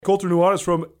Colter Nuanez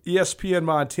from ESPN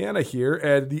Montana here,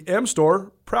 and the M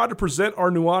Store, proud to present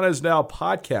our Nuanez Now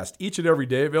podcast each and every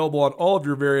day, available on all of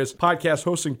your various podcast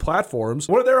hosting platforms.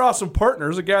 One of their awesome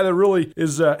partners, a guy that really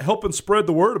is helping spread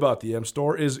the word about the M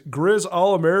Store, is Grizz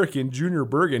All-American Junior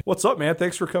Bergen. What's up, man?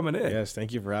 Thanks for coming in. Yes,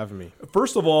 thank you for having me.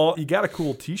 First of all, you got a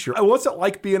cool t-shirt. What's it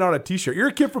like being on a t-shirt? You're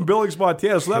a kid from Billings,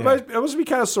 Montana, so that must be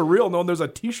kind of surreal knowing there's a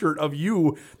t-shirt of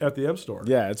you at the M Store.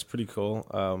 Yeah, it's pretty cool.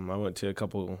 I went to a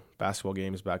couple basketball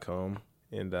games back home,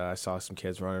 and I saw some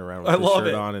kids running around with the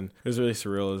shirt on, and it was really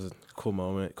surreal. It was a cool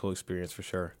moment, cool experience for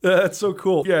sure. That's so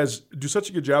cool. You guys do such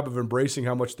a good job of embracing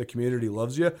how much the community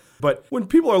loves you. But when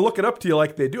people are looking up to you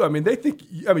like they do, they think,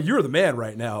 you're the man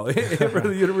right now for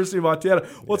the University of Montana.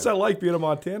 What's that like being a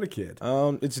Montana kid?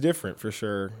 It's different for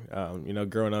sure.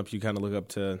 Growing up, you kind of look up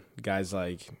to guys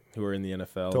like who are in the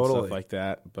NFL and stuff like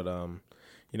that. But,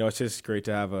 it's just great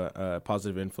to have a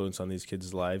positive influence on these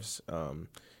kids' lives. I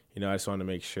just want to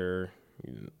make sure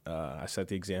I set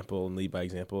the example and lead by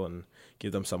example and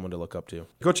give them someone to look up to.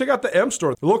 Go check out the M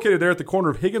Store. They're located there at the corner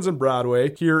of Higgins and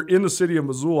Broadway here in the city of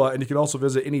Missoula, and you can also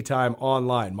visit anytime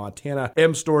online,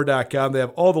 montanamstore.com. They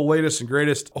have all the latest and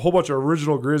greatest, a whole bunch of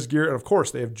original Grizz gear, and of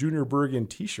course, they have Junior Bergen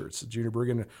t-shirts. Junior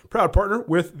Bergen, proud partner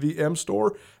with the M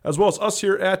Store, as well as us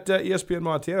here at ESPN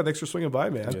Montana. Thanks for swinging by,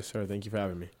 man. Yes, sir. Thank you for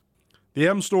having me. The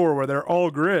M Store, where they're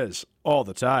all Grizz all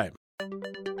the time.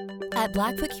 At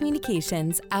Blackfoot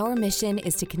Communications, our mission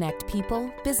is to connect people,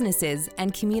 businesses,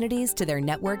 and communities to their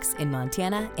networks in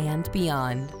Montana and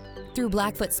beyond. Through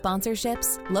Blackfoot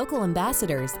sponsorships, local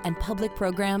ambassadors, and public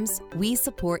programs, we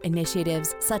support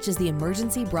initiatives such as the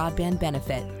Emergency Broadband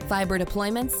Benefit, fiber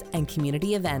deployments, and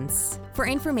community events. For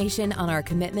information on our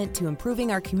commitment to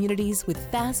improving our communities with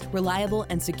fast, reliable,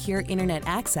 and secure internet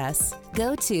access,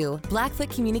 go to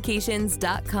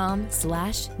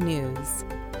blackfootcommunications.com/news.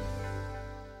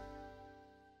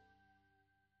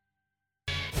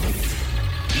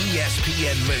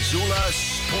 ESPN Missoula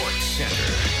Sports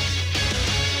Center.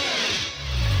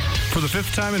 For the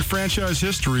fifth time in franchise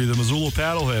history, the Missoula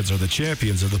Paddleheads are the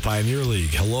champions of the Pioneer League.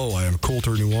 Hello, I am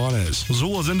Colter Nuanez.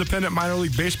 Missoula's independent minor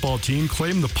league baseball team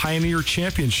claimed the Pioneer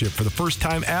Championship for the first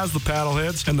time as the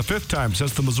Paddleheads and the fifth time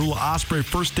since the Missoula Osprey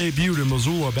first debuted in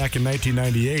Missoula back in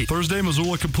 1998. Thursday,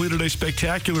 Missoula completed a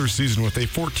spectacular season with a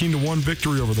 14-1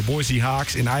 victory over the Boise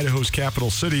Hawks in Idaho's capital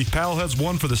city. Paddleheads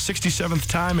won for the 67th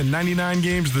time in 99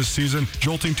 games this season,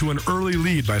 jolting to an early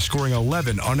lead by scoring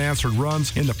 11 unanswered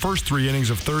runs in the first 3 innings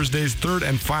of Thursday's third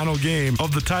and final game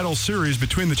of the title series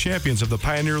between the champions of the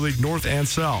Pioneer League North and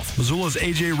South. Missoula's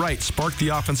A.J. Wright sparked the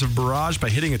offensive barrage by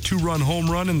hitting a 2-run home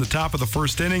run in the top of the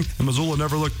first inning, and Missoula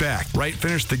never looked back. Wright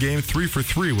finished the game 3 for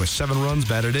 3 with 7 runs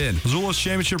batted in. Missoula's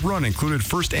championship run included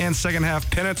first and second half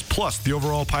pennants plus the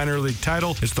overall Pioneer League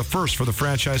title. It's the first for the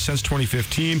franchise since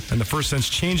 2015 and the first since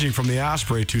changing from the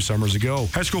Osprey 2 summers ago.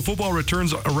 High school football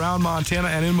returns around Montana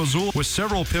and in Missoula with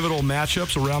several pivotal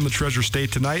matchups around the Treasure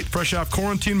State tonight. Fresh off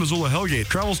quarantine, Missoula Hellgate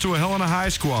travels to a Helena High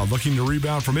squad looking to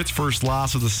rebound from its first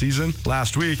loss of the season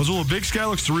last week. Missoula Big Sky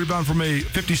looks to rebound from a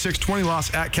 56-20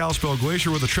 loss at Kalispell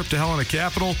Glacier with a trip to Helena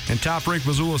Capital, and top-ranked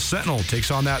Missoula Sentinel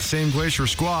takes on that same Glacier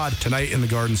squad tonight in the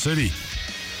Garden City.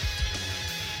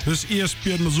 This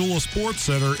ESPN Missoula Sports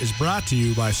Center is brought to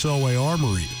you by Selway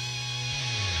Armory.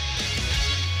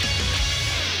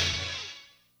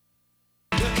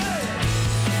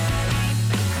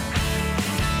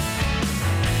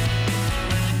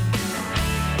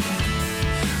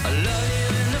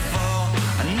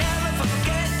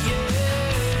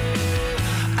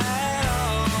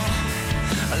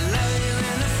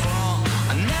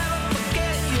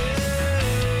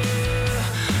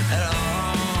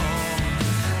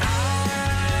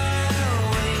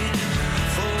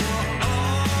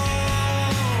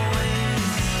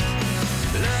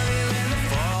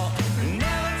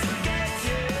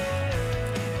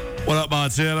 What up,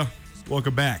 Montana?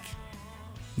 Welcome back.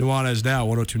 Nuanez Now,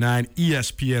 102.9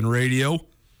 ESPN Radio,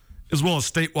 as well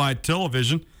as statewide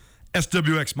television,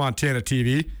 SWX Montana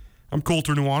TV. I'm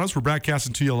Colter Nuanez. We're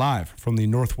broadcasting to you live from the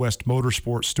Northwest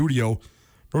Motorsport Studio.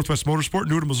 Northwest Motorsport,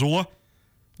 new to Missoula,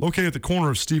 located at the corner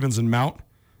of Stevens and Mount.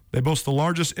 They boast the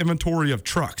largest inventory of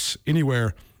trucks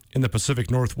anywhere in the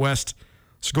Pacific Northwest.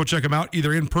 So go check them out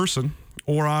either in person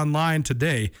or online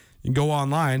today. You can go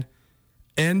online,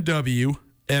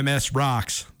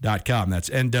 nwmsrocks.com. That's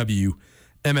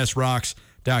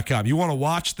nwmsrocks.com. You want to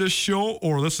watch this show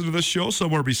or listen to this show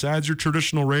somewhere besides your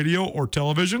traditional radio or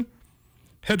television?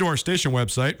 Head to our station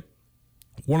website,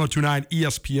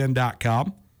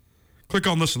 1029espn.com. Click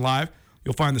on Listen Live.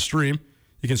 You'll find the stream.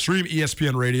 You can stream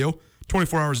ESPN Radio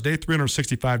 24 hours a day,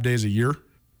 365 days a year.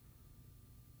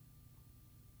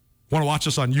 Want to watch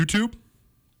us on YouTube?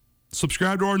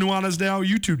 subscribe to our Nuanez Now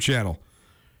YouTube channel.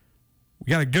 We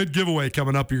got a good giveaway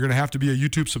coming up. You're going to have to be a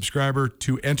YouTube subscriber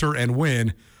to enter and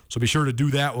win. So be sure to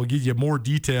do that. We'll give you more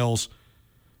details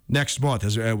next month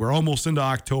as we're almost into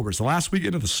October. It's the last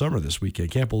weekend of the summer this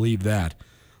weekend. Can't believe that.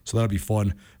 So that'll be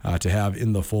fun to have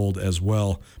in the fold as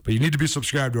well. But you need to be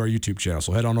subscribed to our YouTube channel.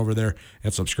 So head on over there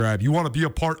and subscribe. You want to be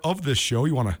a part of this show.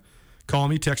 You want to call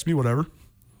me, text me, whatever.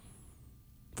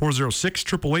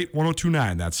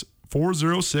 406-888-1029. That's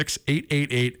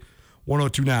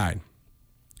 406-888-1029.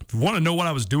 If you want to know what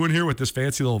I was doing here with this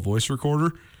fancy little voice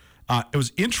recorder, it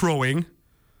was introing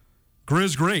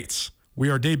Grizz Greats. We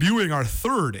are debuting our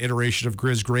third iteration of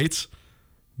Grizz Greats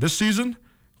this season.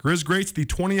 Grizz Greats, the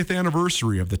 20th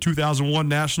anniversary of the 2001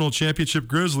 National Championship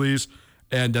Grizzlies.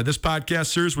 And this podcast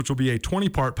series, which will be a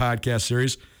 20-part podcast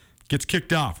series, gets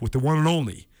kicked off with the one and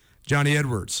only Johnny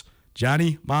Edwards.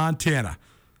 Johnny Montana,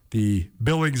 the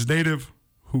Billings native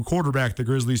who quarterbacked the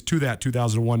Grizzlies to that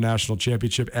 2001 National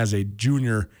Championship as a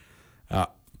junior.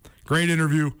 Great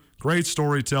interview, great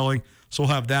storytelling. So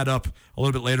we'll have that up a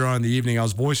little bit later on in the evening. I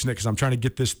was voicing it because I'm trying to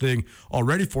get this thing all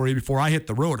ready for you before I hit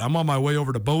the road. I'm on my way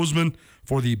over to Bozeman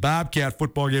for the Bobcat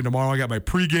football game tomorrow. I got my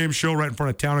pregame show right in front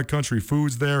of Town & Country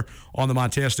Foods there on the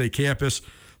Montana State campus.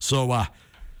 So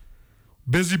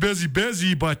busy,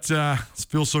 but it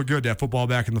feels so good to have football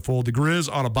back in the fold. The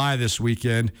Grizz on a bye this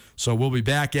weekend, so we'll be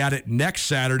back at it next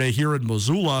Saturday here in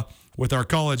Missoula with our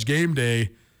college game day.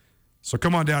 So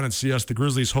come on down and see us. The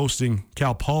Grizzlies hosting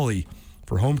Cal Poly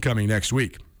for homecoming next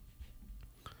week.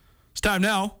 It's time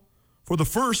now for the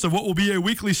first of what will be a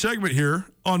weekly segment here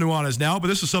on Nuanez Now, but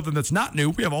this is something that's not new.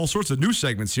 We have all sorts of new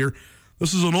segments here.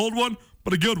 This is an old one,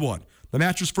 but a good one. The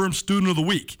Mattress Firm Student of the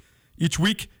Week. Each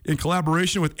week, in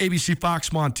collaboration with ABC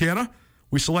Fox Montana,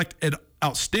 we select an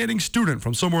outstanding student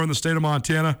from somewhere in the state of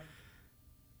Montana,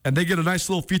 and they get a nice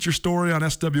little feature story on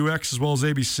SWX as well as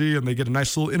ABC, and they get a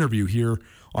nice little interview here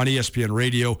on ESPN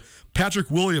Radio.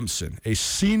 Patrick Williamson, a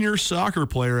senior soccer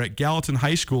player at Gallatin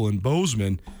High School in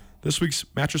Bozeman, this week's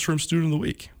Mattress Firm Student of the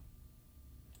Week.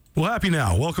 Well, happy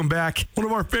now. Welcome back. One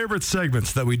of our favorite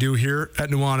segments that we do here at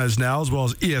Nuanez Now, as well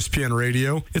as ESPN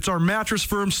Radio. It's our Mattress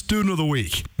Firm Student of the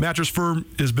Week. Mattress Firm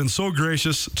has been so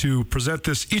gracious to present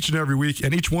this each and every week,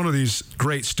 and each one of these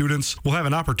great students will have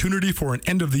an opportunity for an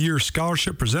end-of-the-year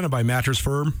scholarship presented by Mattress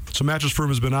Firm. So Mattress Firm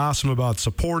has been awesome about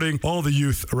supporting all the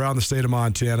youth around the state of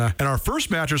Montana. And our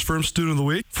first Mattress Firm Student of the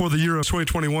Week for the year of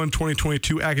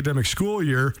 2021-2022 academic school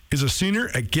year is a senior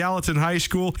at Gallatin High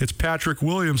School. It's Patrick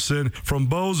Williamson from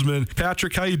Bozeman.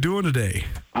 Patrick, how you doing today?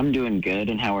 I'm doing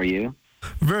good, and how are you?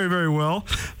 Very, very well.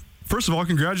 First of all,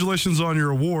 congratulations on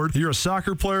your award. You're a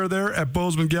soccer player there at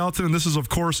Bozeman Gallatin, and this is, of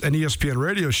course, an ESPN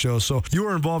radio show, so you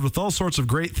are involved with all sorts of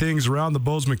great things around the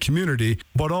Bozeman community,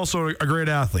 but also a great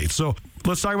athlete. So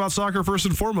let's talk about soccer first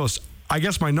and foremost. I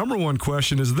guess my number one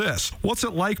question is this. What's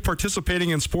it like participating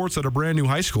in sports at a brand new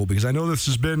high school? Because I know this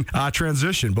has been a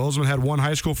transition. Bozeman had one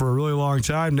high school for a really long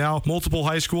time, now multiple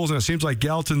high schools, and it seems like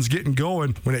Gallatin's getting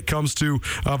going when it comes to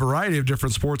a variety of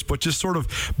different sports, but just sort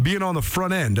of being on the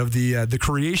front end of the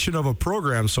creation of a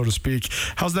program, so to speak.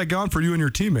 How's that gone for you and your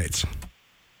teammates?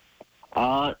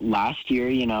 Last year,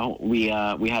 we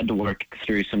had to work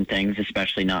through some things,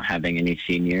 especially not having any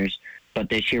seniors. But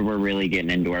this year we're really getting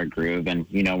into our groove, and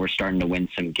we're starting to win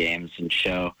some games and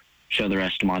show the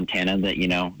rest of Montana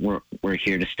that we're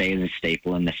here to stay as a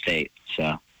staple in the state.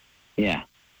 So, yeah.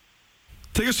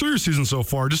 Take us through your season so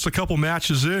far. Just a couple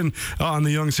matches in on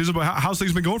the young season, but how's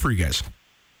things been going for you guys?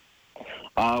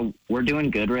 We're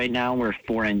doing good right now. We're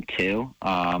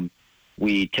 4-2.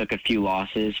 We took a few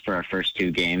losses for our first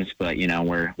two games, but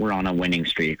we're on a winning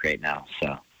streak right now.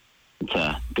 So it's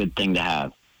a good thing to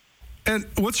have. And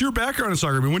what's your background in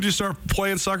soccer? I mean, when did you start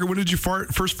playing soccer? When did you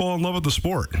first fall in love with the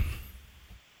sport?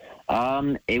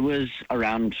 It was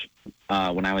around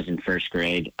when I was in first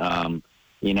grade.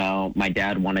 My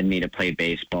dad wanted me to play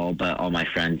baseball, but all my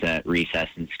friends at recess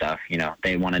and stuff,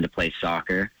 they wanted to play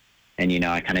soccer. And,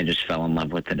 I kind of just fell in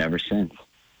love with it ever since.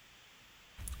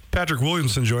 Patrick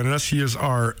Williamson joining us. He is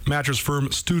our Mattress Firm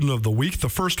Student of the Week, the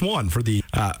first one for the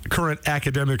current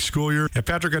academic school year. And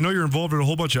Patrick, I know you're involved in a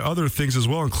whole bunch of other things as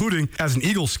well, including as an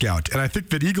Eagle Scout. And I think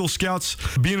that Eagle Scouts,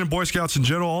 being in Boy Scouts in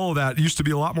general, all of that used to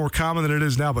be a lot more common than it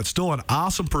is now, but still an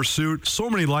awesome pursuit. So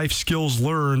many life skills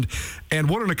learned. And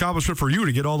what an accomplishment for you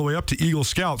to get all the way up to Eagle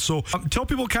Scouts. So tell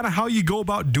people kind of how you go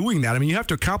about doing that. I mean, you have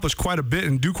to accomplish quite a bit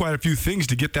and do quite a few things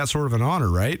to get that sort of an honor,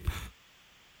 right?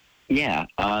 Yeah.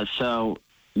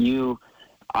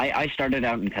 I started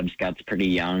out in Cub Scouts pretty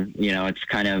young. It's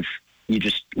kind of, you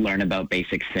just learn about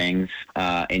basic things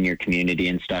in your community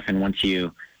and stuff. And once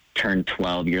you turn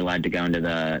 12, you're allowed to go into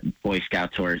the Boy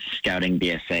Scouts or Scouting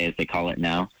BSA, as they call it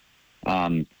now.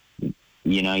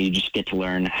 You just get to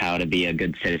learn how to be a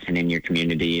good citizen in your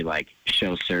community, like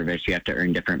show service. You have to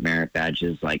earn different merit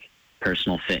badges like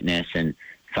personal fitness and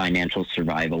financial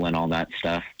survival and all that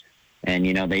stuff. And,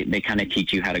 they kind of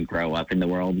teach you how to grow up in the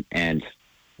world and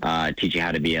teach you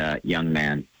how to be a young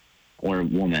man or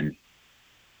woman.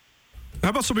 How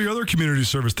about some of your other community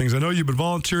service things? I know you've been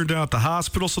volunteering down at the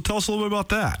hospital, so tell us a little bit about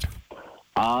that.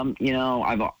 I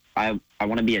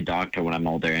want to be a doctor when I'm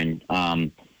older, and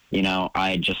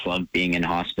I just love being in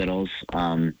hospitals.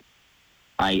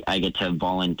 I get to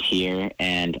volunteer,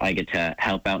 and I get to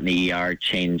help out in the ER,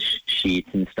 change sheets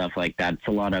and stuff like that. It's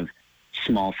a lot of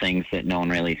small things that no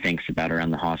one really thinks about around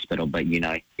the hospital, but,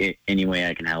 any way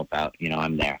I can help out,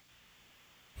 I'm there.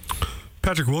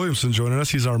 Patrick Williamson joining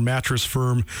us. He's our Mattress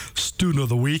Firm Student of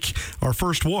the Week, our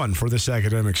first one for this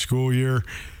academic school year.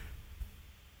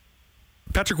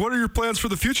 Patrick, what are your plans for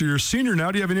the future? You're a senior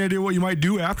now. Do you have any idea what you might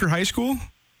do after high school?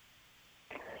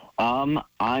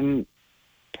 I'm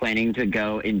planning to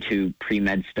go into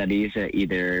pre-med studies at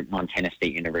either Montana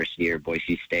State University or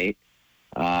Boise State.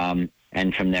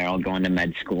 And from there, I'll go into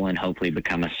med school and hopefully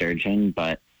become a surgeon.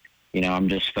 But, I'm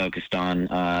just focused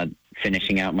on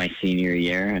finishing out my senior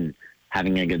year and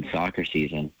having a good soccer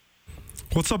season.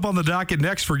 What's up on the docket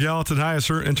next for Gallatin High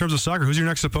in terms of soccer? Who's your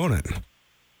next opponent?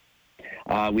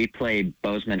 We play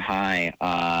Bozeman High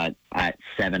at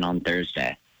 7 on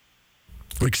Thursday.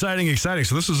 Exciting.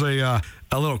 So this is a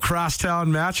little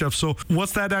crosstown matchup. So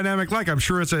what's that dynamic like? I'm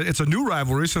sure it's a new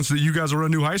rivalry since you guys are a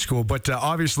new high school, but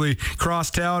obviously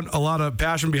crosstown, a lot of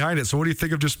passion behind it. So what do you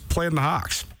think of just playing the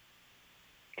Hawks?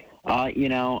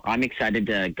 I'm excited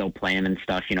to go play them and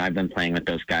stuff. I've been playing with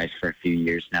those guys for a few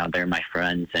years now. They're my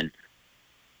friends, and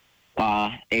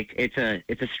it's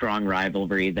a strong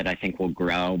rivalry that I think will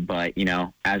grow. But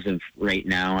as of right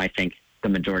now, I think the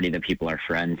majority of the people are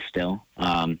friends still.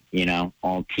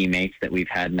 All teammates that we've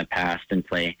had in the past and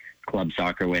play club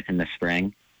soccer with in the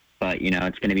spring. But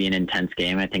it's going to be an intense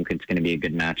game. I think it's going to be a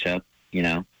good matchup.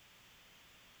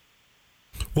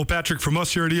 Well, Patrick, from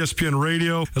us here at ESPN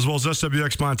Radio, as well as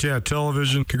SWX Montana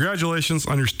Television, congratulations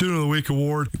on your Student of the Week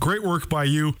award. Great work by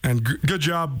you, and good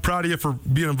job. Proud of you for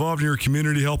being involved in your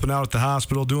community, helping out at the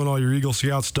hospital, doing all your Eagle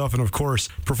Scout stuff, and, of course,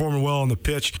 performing well on the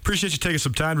pitch. Appreciate you taking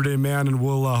some time today, man, and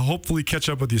we'll hopefully catch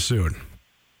up with you soon.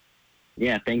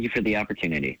 Yeah, thank you for the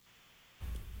opportunity.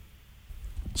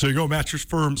 So you go, Mattress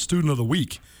Firm Student of the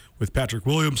Week with Patrick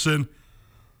Williamson.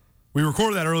 We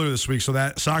recorded that earlier this week, so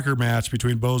that soccer match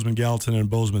between Bozeman Gallatin and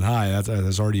Bozeman High that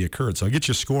has already occurred. So I'll get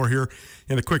you a score here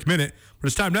in a quick minute. But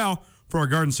it's time now for our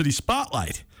Garden City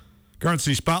Spotlight. Garden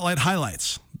City Spotlight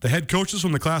highlights the head coaches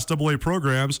from the Class AA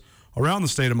programs around the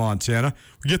state of Montana.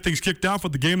 We get things kicked off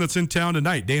with the game that's in town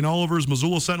tonight. Dane Oliver's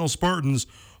Missoula Sentinel Spartans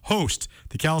host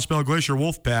the Kalispell Glacier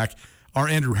Wolfpack. Our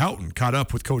Andrew Houghton caught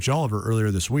up with Coach Oliver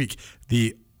earlier this week.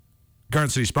 The Garden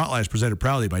City Spotlight is presented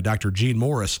proudly by Dr. Gene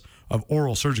Morris of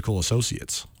Oral Surgical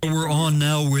Associates. We're on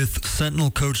now with Sentinel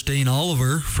coach Dane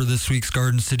Oliver for this week's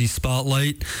Garden City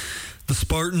Spotlight. The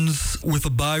Spartans with a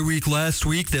bye week last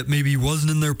week that maybe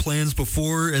wasn't in their plans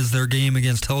before, as their game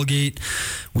against Hellgate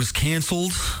was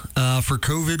canceled for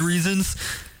COVID reasons.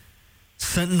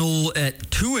 Sentinel at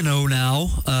 2-0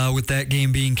 now with that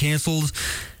game being canceled,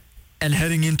 and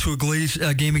heading into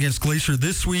a game against Glacier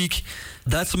this week.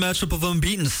 That's a matchup of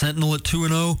unbeaten. Sentinel at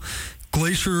 2-0.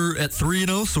 Glacier at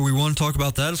 3-0, so we want to talk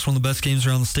about that. It's one of the best games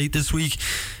around the state this week.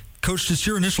 Coach, just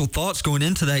your initial thoughts going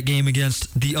into that game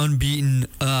against the unbeaten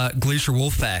Glacier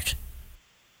Wolfpack.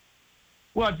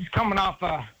 Well, just coming off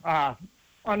a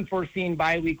unforeseen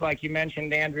bye week, like you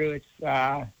mentioned, Andrew, it's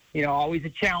always a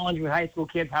challenge with high school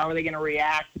kids. How are they going to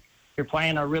react? You're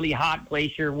playing a really hot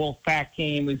Glacier Wolfpack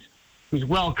team who's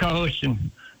well coached and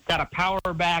got a power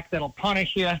back that'll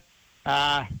punish you.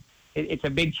 It's a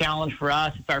big challenge for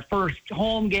us. It's our first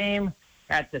home game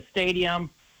at the stadium.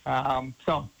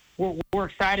 So we're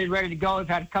excited, ready to go. We've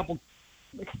had a couple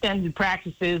extended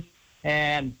practices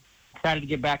and excited to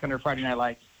get back under Friday Night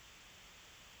Lights.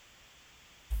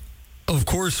 Of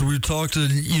course, we talked to,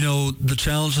 the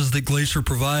challenges that Glacier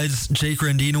provides. Jake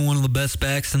Rendino, one of the best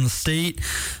backs in the state.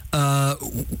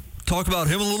 Talk about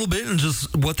him a little bit and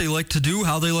just what they like to do,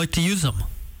 how they like to use him.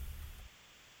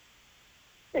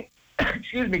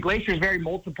 Excuse me, Glacier is very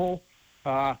multiple.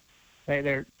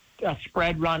 They're a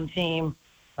spread run team.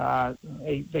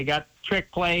 They got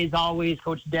trick plays always.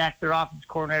 Coach Deck, their offensive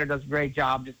coordinator, does a great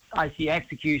job. I see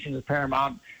execution is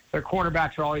paramount. Their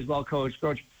quarterbacks are always well coached.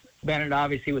 Coach Bennett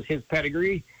obviously was his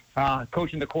pedigree.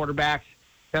 Coaching the quarterbacks,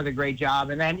 does a great job.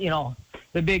 And then,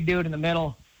 the big dude in the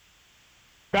middle,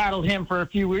 battled him for a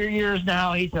few years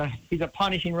now. He's a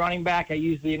punishing running back. I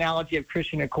use the analogy of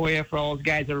Christian Okoye for all those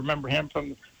guys that remember him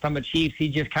from from the Chiefs. He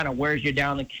just kind of wears you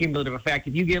down, the cumulative effect.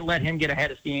 If you let him get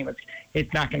ahead of steam,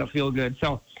 it's not going to feel good.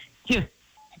 So just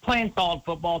playing solid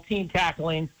football, team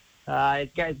tackling,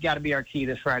 it's got to be our key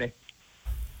this Friday.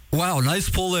 Wow, nice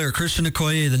pull there. Christian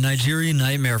Okoye, the Nigerian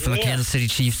nightmare for the Kansas City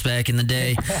Chiefs back in the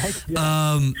day.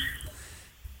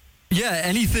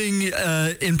 Anything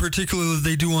in particular that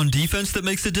they do on defense that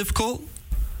makes it difficult?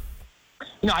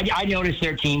 I noticed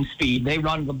their team speed. They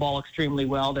run the ball extremely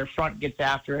well. Their front gets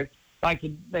after it.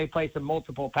 They play some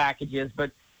multiple packages.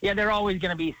 But, they're always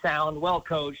going to be sound,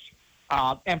 well-coached,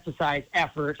 emphasize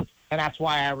effort, and that's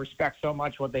why I respect so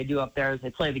much what they do up there is they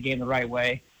play the game the right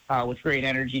way with great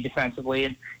energy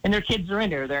defensively. And their kids are in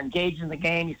there. They're engaged in the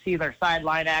game. You see their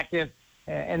sideline active,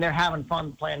 and they're having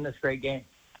fun playing this great game.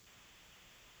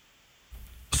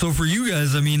 So for you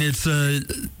guys, it's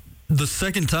the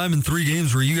second time in 3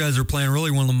 games where you guys are playing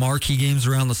really one of the marquee games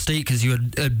around the state because you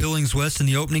had Billings West in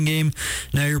the opening game.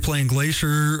 Now you're playing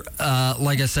Glacier,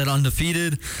 like I said,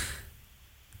 undefeated.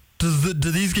 Do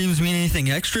these games mean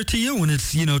anything extra to you when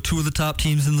it's, 2 of the top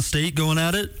teams in the state going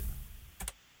at it?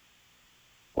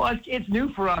 Well, it's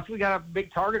new for us. We got a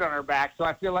big target on our back, so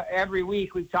I feel like every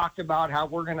week we've talked about how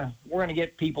we're gonna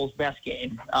get people's best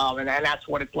game, and that's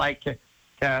what it's like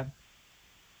to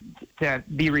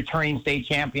be returning state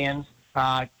champions.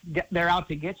 They're out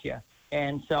to get you,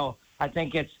 and so I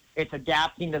think it's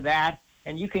adapting to that.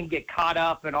 And you can get caught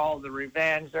up in all the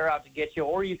revenge. They're out to get you,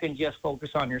 or you can just focus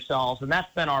on yourselves. And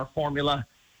that's been our formula.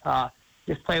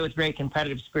 Just play with great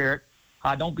competitive spirit.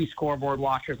 Don't be scoreboard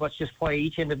watchers. Let's just play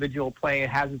each individual play. It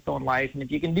has its own life. And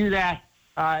if you can do that,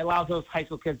 it allows those high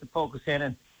school kids to focus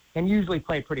in and usually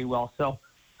play pretty well. So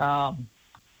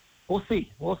we'll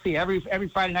see. We'll see. Every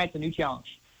Friday night's a new challenge.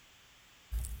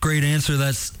 Great answer.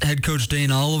 That's head coach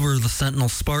Dane Oliver, the Sentinel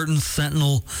Spartans.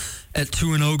 Sentinel at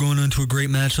 2-0 going into a great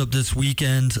matchup this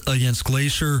weekend against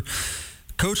Glacier.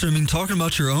 Coach, talking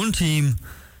about your own team,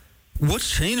 what's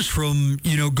changed from,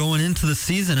 going into the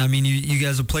season? You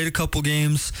guys have played a couple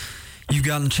games. You've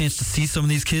gotten a chance to see some of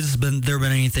these kids. Has there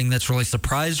been anything that's really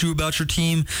surprised you about your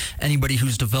team? Anybody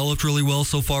who's developed really well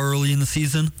so far early in the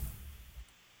season?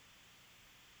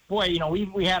 Boy,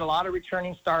 we had a lot of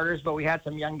returning starters, but we had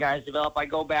some young guys develop. I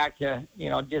go back to,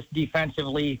 just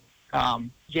defensively,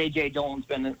 J.J. Dolan's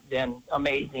been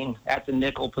amazing at the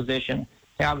nickel position.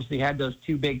 He obviously had those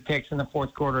 2 big picks in the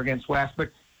fourth quarter against West,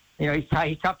 but,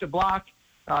 he's tough to block.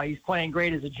 He's playing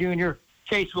great as a junior.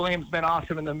 Chase Williams has been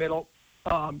awesome in the middle.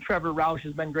 Trevor Roush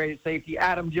has been great at safety.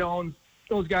 Adam Jones,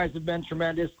 those guys have been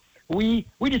tremendous. We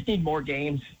just need more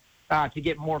games to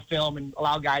get more film and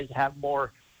allow guys to have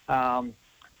more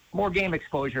game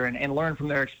exposure and learn from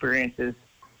their experiences.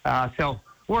 So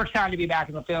we're excited to be back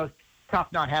in the field. Tough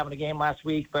not having a game last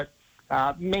week, but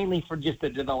mainly for just the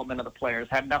development of the players.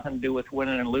 Had nothing to do with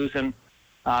winning and losing.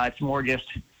 It's more just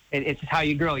it's just how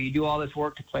you grow. You do all this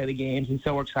work to play the games, and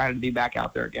so we're excited to be back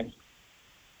out there again.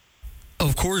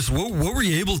 Of course. What were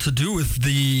you able to do with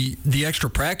the extra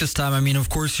practice time? Of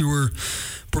course, you were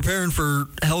preparing for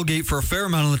Hellgate for a fair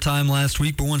amount of the time last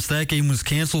week, but once that game was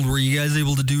canceled, were you guys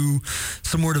able to do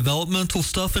some more developmental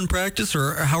stuff in practice,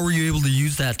 or how were you able to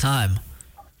use that time?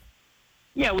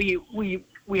 Yeah, we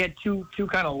had two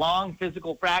kind of long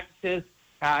physical practices.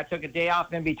 Took a day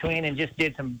off in between and just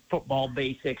did some football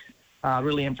basics,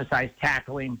 really emphasized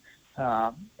tackling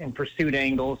and pursuit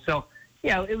angles. So,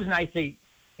 it was nice to,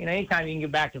 anytime you can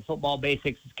get back to football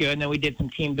basics, it's good. And then we did some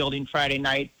team building Friday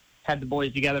night, had the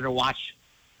boys together to watch,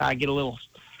 get a little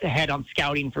ahead on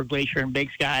scouting for Glacier and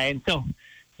Big Sky. And so,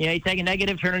 you take a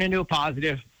negative, turn it into a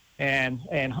positive, and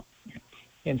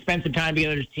spend some time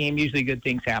together as a team. Usually good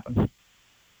things happen.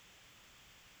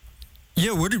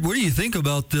 Yeah, what do you think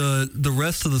about the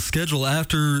rest of the schedule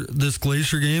after this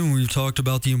Glacier game? We've talked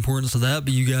about the importance of that,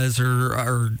 but you guys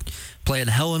are playing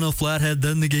Helena, Flathead,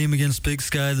 then the game against Big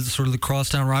Sky, that's sort of the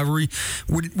crosstown rivalry.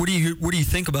 What do you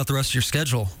think about the rest of your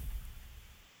schedule?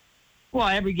 Well,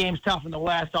 every game's tough in the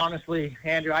West, honestly,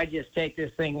 Andrew. I just take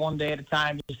this thing one day at a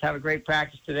time. Just have a great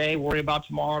practice today, worry about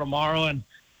tomorrow, and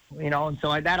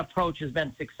so that approach has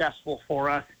been successful for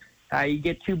us. You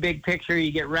get too big picture,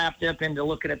 you get wrapped up into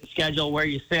looking at the schedule where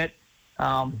you sit.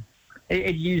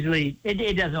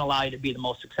 It doesn't allow you to be the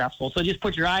most successful. So just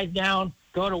put your eyes down,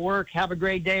 go to work, have a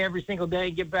great day every single day,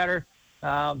 get better,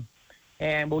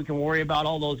 and we can worry about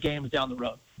all those games down the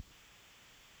road.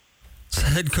 So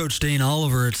head coach Dane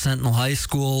Oliver at Sentinel High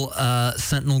School.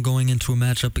 Sentinel going into a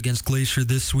matchup against Glacier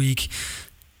this week.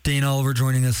 Dane Oliver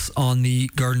joining us on the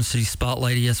Garden City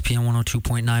Spotlight, ESPN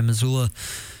 102.9 Missoula.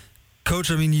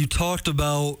 Coach, you talked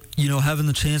about, having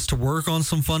the chance to work on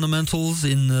some fundamentals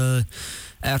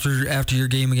after your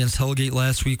game against Hellgate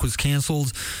last week was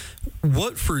canceled.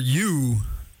 What for you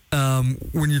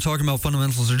when you're talking about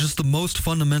fundamentals, or just the most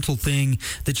fundamental thing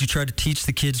that you try to teach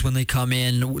the kids when they come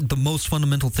in, the most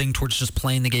fundamental thing towards just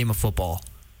playing the game of football?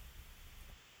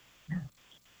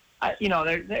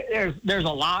 There's a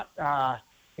lot.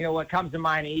 What comes to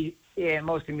mind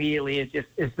most immediately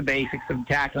is the basics of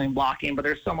tackling, blocking, but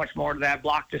there's so much more to that.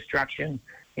 Block destruction.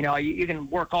 You can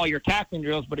work all your tackling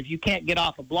drills, but if you can't get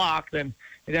off a block, then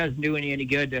it doesn't do any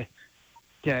good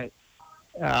to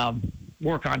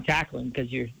work on tackling,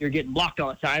 because you're getting blocked all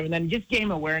the time. And then just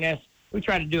game awareness. We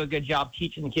try to do a good job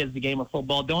teaching the kids the game of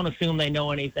football. Don't assume they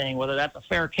know anything, whether that's a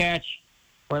fair catch,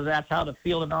 whether that's how to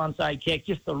field an onside kick,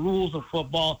 just the rules of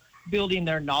football, building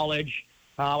their knowledge.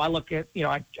 I look at,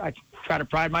 I try to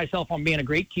pride myself on being a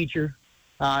great teacher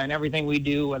in everything we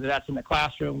do, whether that's in the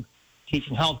classroom,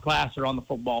 teaching health class, or on the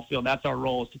football field. That's our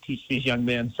role, is to teach these young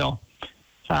men. So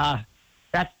that's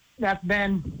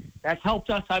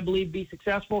helped us, I believe, be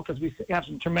successful, because we have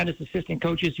some tremendous assistant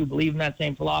coaches who believe in that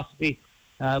same philosophy.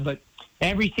 But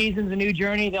every season's a new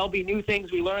journey. There'll be new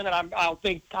things we learn that I'll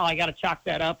think, I got to chalk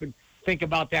that up and think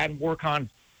about that and work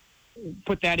on,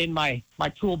 put that in my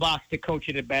toolbox to coach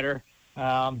it better.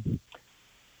 And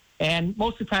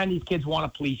most of the time, these kids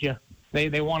want to please you.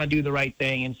 They want to do the right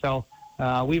thing. And so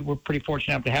we're pretty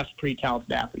fortunate enough to have some pretty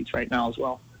talented athletes right now as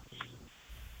well.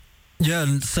 Yeah,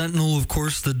 and Sentinel, of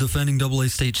course, the defending AA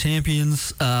state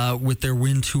champions, with their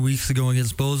win 2 weeks ago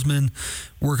against Bozeman,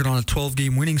 working on a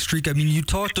 12-game winning streak. I mean, you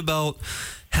talked about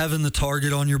having the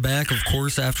target on your back, of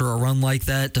course, after a run like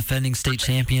that, defending state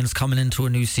champions coming into a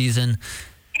new season.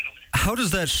 How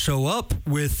does that show up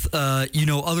with,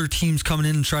 other teams coming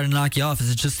in and trying to knock you off?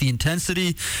 Is it just the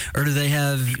intensity, or do they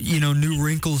have, new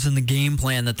wrinkles in the game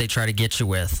plan that they try to get you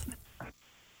with?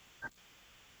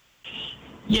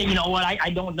 Yeah, you know what? I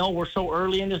don't know. We're so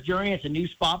early in this journey. It's a new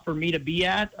spot for me to be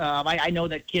at. I know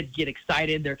that kids get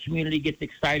excited. Their community gets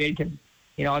excited because,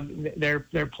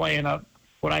 they're playing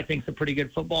what I think is a pretty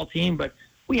good football team. But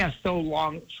we have so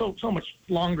much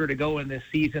longer to go in this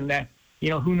season that,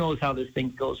 who knows how this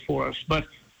thing goes for us. But,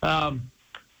 so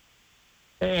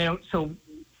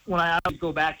what I always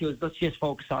go back to is, let's just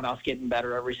focus on us getting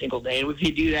better every single day. And if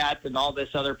you do that, then all this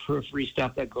other periphery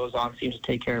stuff that goes on seems to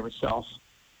take care of itself.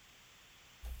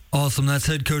 Awesome. That's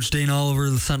head coach Dane Oliver,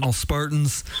 the Sentinel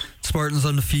Spartans. Spartans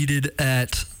undefeated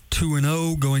at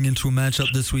 2-0, going into a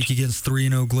matchup this week against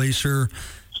 3-0 Glacier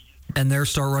and their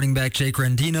star running back Jake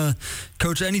Rendina.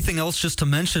 Coach, anything else just to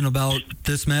mention about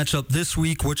this matchup this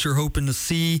week, what you're hoping to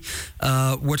see,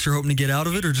 what you're hoping to get out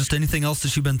of it, or just anything else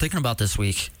that you've been thinking about this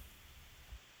week?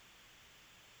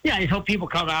 Yeah, I hope people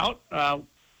come out,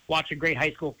 watch a great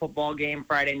high school football game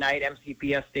Friday night,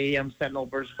 MCPS Stadium, Sentinel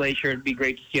versus Glacier. It'd be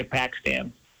great to see a packed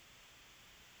stand.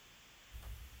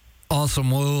 Awesome.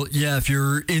 Well, yeah, if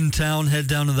you're in town, head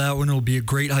down to that one. It'll be a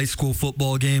great high school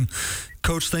football game.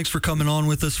 Coach, thanks for coming on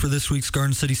with us for this week's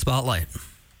Garden City Spotlight.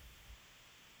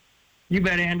 You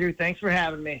bet, Andrew. Thanks for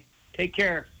having me. Take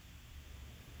care.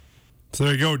 So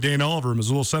there you go, Dane Oliver,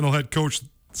 Missoula Sentinel head coach.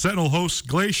 Sentinel hosts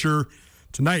Glacier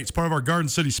tonight. It's part of our Garden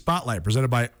City Spotlight, presented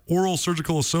by Oral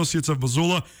Surgical Associates of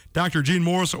Missoula. Dr. Gene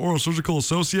Morris, Oral Surgical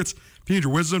Associates. If you need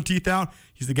your wisdom teeth out,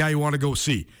 he's the guy you want to go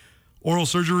see. Oral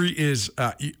surgery is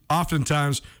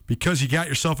oftentimes because you got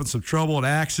yourself in some trouble, an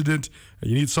accident,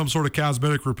 you need some sort of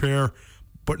cosmetic repair.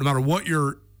 But no matter what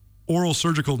your oral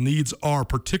surgical needs are,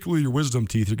 particularly your wisdom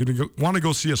teeth, you're going to want to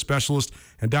go see a specialist,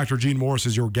 and Dr. Gene Morris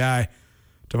is your guy.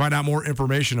 To find out more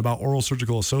information about Oral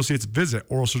Surgical Associates, visit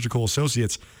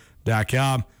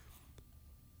oralsurgicalassociates.com.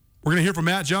 We're going to hear from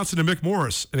Matt Johnson and Mick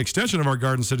Morris, an extension of our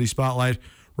Garden City Spotlight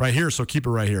right here, so keep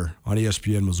it right here on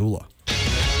ESPN Missoula.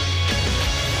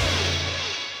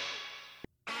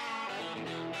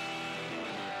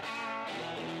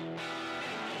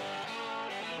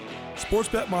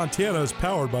 Sportsbet Montana is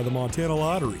powered by the Montana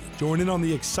Lottery. Join in on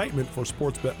the excitement for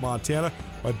Sportsbet Montana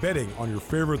by betting on your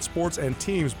favorite sports and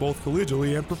teams both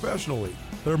collegially and professionally.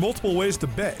 There are multiple ways to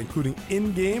bet, including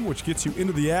in-game, which gets you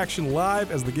into the action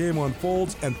live as the game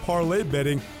unfolds, and parlay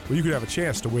betting, where you could have a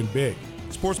chance to win big.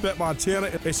 Sportsbet Montana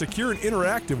is a secure and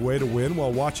interactive way to win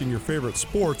while watching your favorite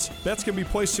sports. Bets can be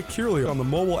placed securely on the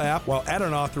mobile app while at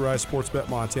an authorized Sportsbet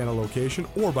Montana location,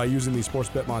 or by using the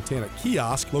Sportsbet Montana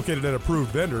kiosk located at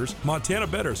approved vendors. Montana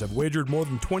bettors have wagered more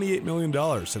than $28 million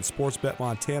since Sportsbet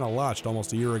Montana launched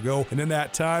almost a year ago, and in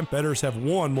that time, bettors have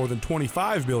won more than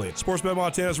 $25 million. Sportsbet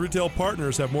Montana's retail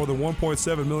partners have more than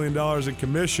 $1.7 million in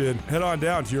commission. Head on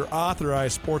down to your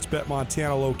authorized Sportsbet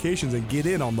Montana locations and get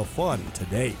in on the fun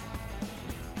today.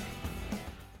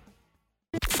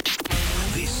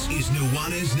 This is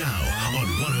Nuanez Now on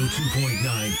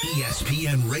 102.9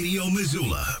 ESPN Radio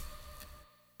Missoula.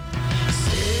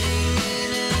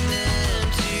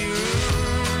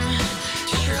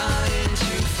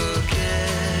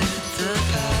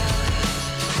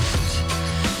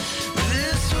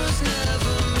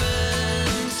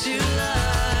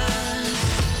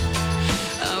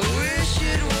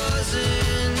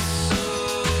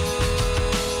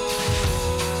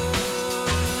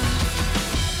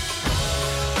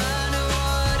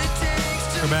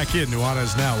 back in.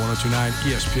 Nuanez now, 102.9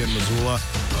 ESPN Missoula,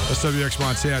 SWX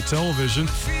Montana Television.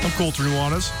 I'm Colter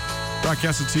Nuanez,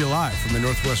 broadcasting to you live from the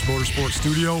Northwest Motorsport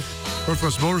Studio.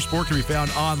 Northwest Motorsport can be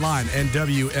found online,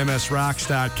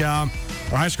 nwmsrocks.com.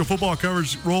 Our high school football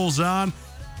coverage rolls on.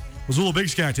 Missoula Big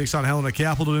Sky takes on Helena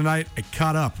Capital tonight. I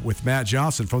caught up with Matt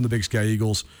Johnson from the Big Sky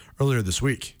Eagles earlier this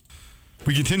week.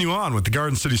 We continue on with the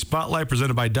Garden City Spotlight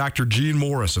presented by Dr. Gene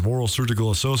Morris of Oral Surgical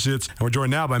Associates. And we're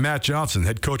joined now by Matt Johnson,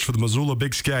 head coach for the Missoula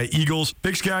Big Sky Eagles.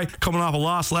 Big Sky coming off a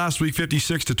loss last week,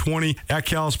 56-20 at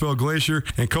Kalispell Glacier.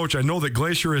 And Coach, I know that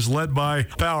Glacier is led by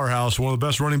Powerhouse, one of the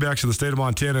best running backs in the state of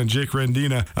Montana, and Jake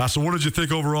Rendina. So what did you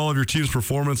think overall of your team's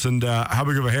performance, and how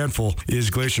big of a handful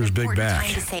is Glacier's big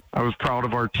back? I was proud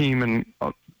of our team in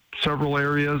several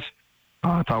areas.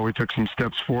 I thought we took some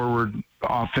steps forward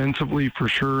offensively for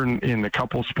sure in a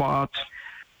couple spots.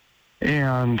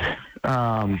 And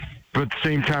but at the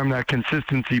same time, that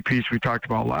consistency piece we talked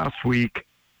about last week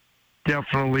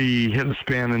definitely hit a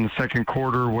span in the second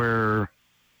quarter where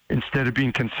instead of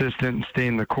being consistent and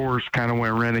staying the course, kind of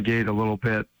went renegade a little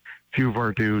bit, a few of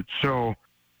our dudes. So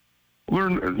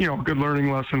good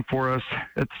learning lesson for us.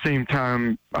 At the same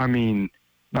time, I mean,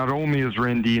 not only is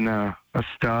Rendina a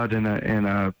stud and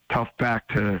a tough back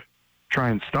to try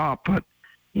and stop, but,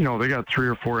 they got 3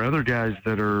 or 4 other guys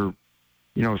that are,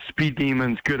 speed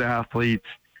demons, good athletes.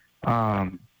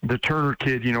 The Turner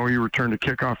kid, he returned a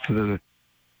kickoff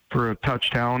for a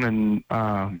touchdown, and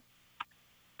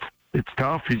it's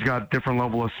tough. He's got a different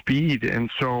level of speed.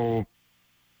 And so,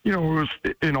 it was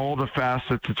in all the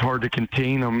facets, it's hard to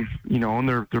contain them, and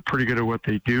they're pretty good at what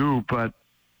they do, but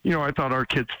I thought our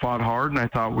kids fought hard, and I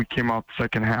thought we came out the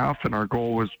second half, and our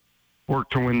goal was work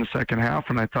to win the second half.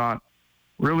 And I thought,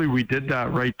 really, we did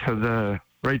that right to the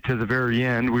very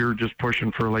end. We were just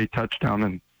pushing for a late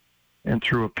touchdown and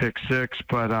threw a pick six.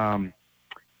 But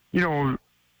they're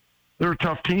a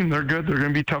tough team. They're good. They're going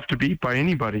to be tough to beat by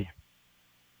anybody.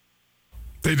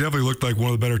 They definitely looked like one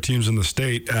of the better teams in the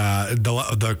state.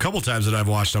 The couple times that I've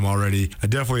watched them already,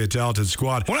 definitely a talented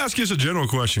squad. I want to ask you just a general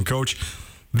question, Coach.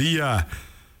 The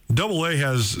AA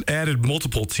has added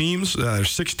multiple teams. There's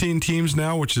 16 teams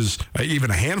now, which is even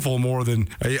a handful more than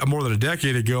a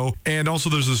decade ago. And also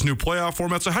there's this new playoff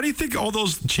format. So how do you think all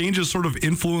those changes sort of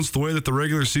influence the way that the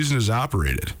regular season is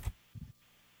operated?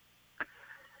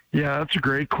 Yeah, that's a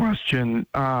great question.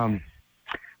 One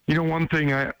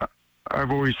thing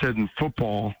I've always said in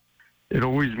football, it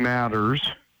always matters.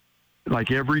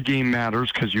 Like every game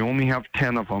matters because you only have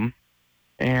 10 of them.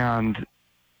 And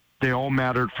they all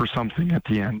mattered for something at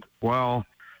the end. Well,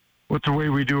 with the way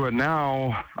we do it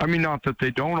now, I mean, not that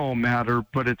they don't all matter,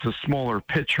 but it's a smaller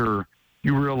picture.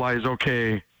 You realize,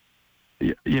 okay,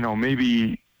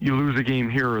 maybe you lose a game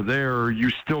here or there,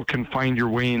 you still can find your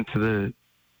way into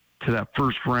that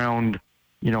first round,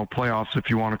 playoffs, if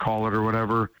you want to call it, or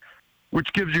whatever,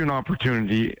 which gives you an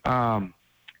opportunity. I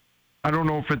don't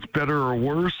know if it's better or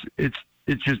worse. It's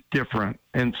just different.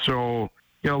 And so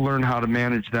you got to learn how to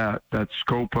manage that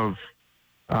scope of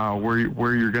where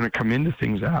you're going to come into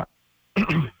things at.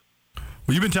 Well,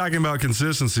 you've been talking about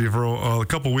consistency for a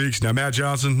couple weeks now. Matt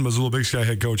Johnson, Missoula Big Sky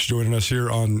head coach, joining us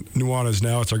here on Nuanez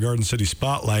Now. It's our Garden City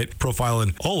Spotlight,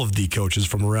 profiling all of the coaches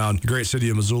from around the great city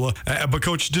of Missoula. But,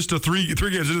 Coach, just three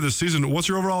games into this season, what's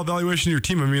your overall evaluation of your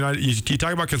team? I mean, you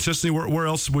talk about consistency. Where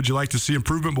else would you like to see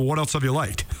improvement, but what else have you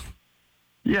liked?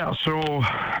 Yeah, so,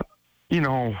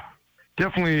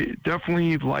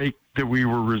 definitely like that we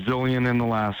were resilient in the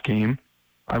last game.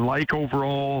 I like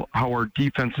overall how our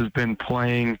defense has been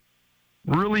playing,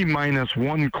 really minus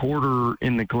one quarter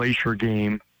in the Glacier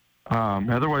game.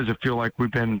 Otherwise, I feel like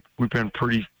we've been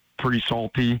pretty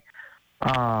salty.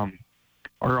 Our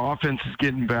offense is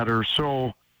getting better.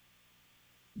 So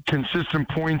consistent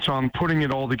points on putting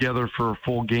it all together for a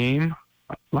full game.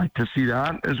 I'd like to see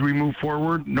that as we move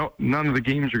forward. No, none of the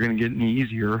games are going to get any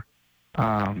easier.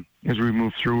 As we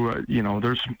move through,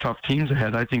 there's some tough teams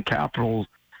ahead. I think Capital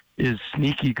is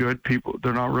sneaky good.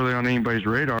 They're not really on anybody's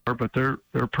radar, but they're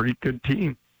a pretty good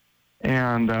team.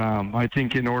 And I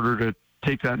think in order to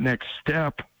take that next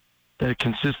step, that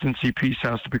consistency piece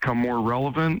has to become more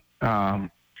relevant. We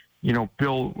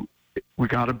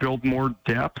got to build more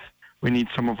depth. We need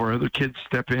some of our other kids to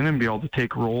step in and be able to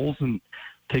take roles and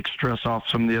take stress off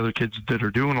some of the other kids that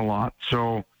are doing a lot.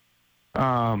 So,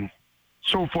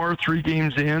 so far, 3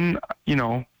 games in,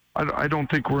 I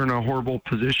don't think we're in a horrible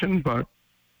position, but,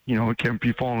 it can't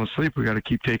be falling asleep. We got to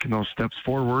keep taking those steps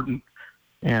forward.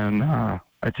 And I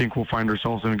think we'll find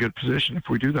ourselves in a good position if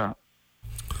we do that.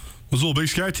 Missoula Big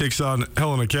Sky takes on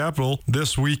Helena Capital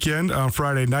this weekend on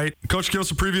Friday night. Coach, give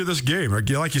us a preview of this game.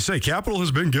 Like you say, Capital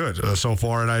has been good so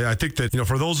far, and I think that,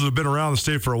 for those who have been around the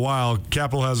state for a while,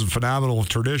 Capital has a phenomenal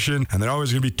tradition, and they're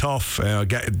always going to be tough.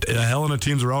 Helena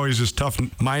teams are always just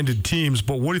tough-minded teams,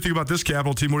 but what do you think about this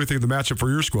Capital team? What do you think of the matchup for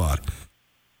your squad?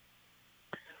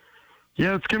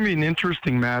 Yeah, it's going to be an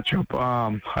interesting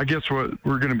matchup. I guess what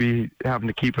we're going to be having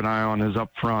to keep an eye on is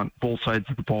up front, both sides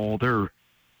of the ball. They're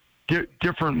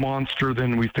different monster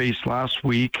than we faced last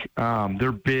week.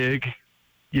 They're big,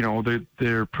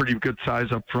 they're pretty good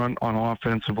size up front on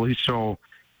offensively. So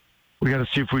we got to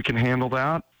see if we can handle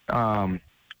that. Their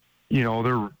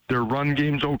run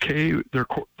game's okay.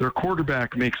 Their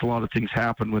quarterback makes a lot of things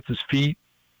happen with his feet,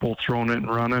 both throwing it and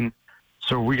running.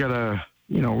 So we gotta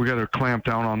clamp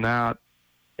down on that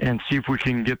and see if we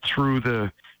can get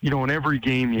through in every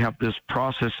game you have this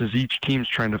process as each team's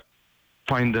trying to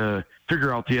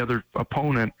figure out the other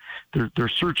opponent. They're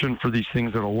searching for these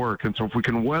things that'll work. And so if we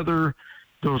can weather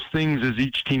those things as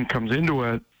each team comes into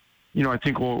it, I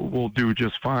think we'll do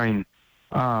just fine.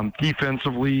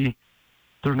 Defensively,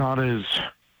 they're not as,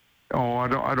 I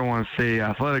don't want to say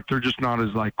athletic. They're just not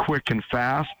as quick and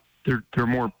fast. They're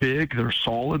more big. They're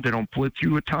solid. They don't blitz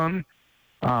you a ton.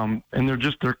 And they're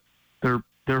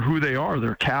who they are.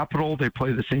 They're Capital. They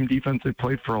play the same defense they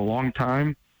played for a long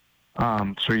time.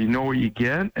 So you know what you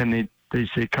get, and they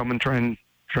say come and try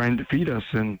and defeat us.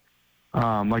 And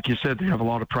like you said, they have a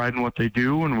lot of pride in what they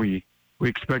do, and we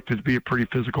expect it to be a pretty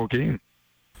physical game.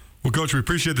 Well, Coach, we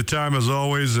appreciate the time as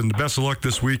always, and best of luck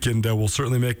this week, and we'll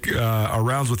certainly make our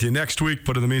rounds with you next week.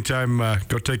 But in the meantime,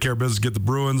 go take care of business, get the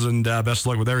Bruins, and best of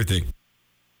luck with everything.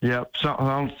 Yeah,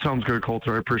 sounds good,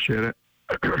 Colter. I appreciate it.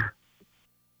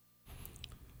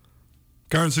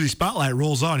 Garden City Spotlight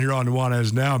rolls on here on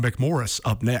Nuanez now. Mick Morris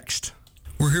up next.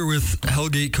 We're here with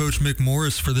Hellgate coach Mick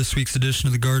Morris for this week's edition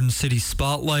of the Garden City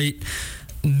Spotlight.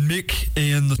 Mick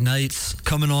and the Knights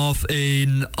coming off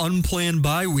an unplanned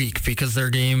bye week because their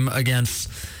game against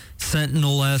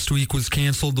Sentinel last week was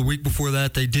canceled. The week before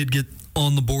that, they did get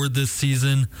on the board this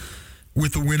season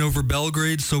with a win over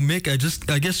Belgrade. So, Mick,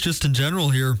 I guess just in general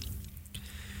here,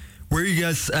 where are you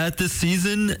guys at this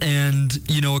season? And,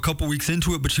 a couple weeks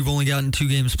into it, but you've only gotten 2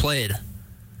 games played.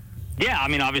 Yeah,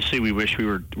 obviously we wish we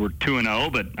were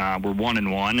 2-0, but we're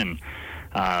 1-1, and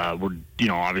we're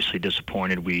obviously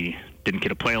disappointed we didn't get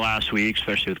to play last week,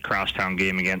 especially with the crosstown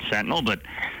game against Sentinel. But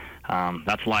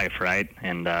that's life, right?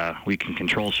 And we can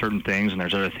control certain things, and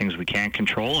there's other things we can't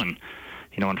control. And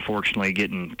unfortunately,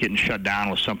 getting shut down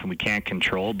was something we can't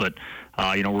control. But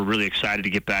we're really excited to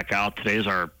get back out. Today is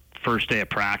our first day of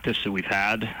practice that we've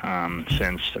had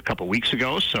since a couple weeks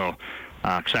ago. So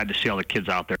excited to see all the kids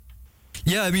out there.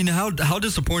 Yeah, how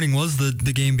disappointing was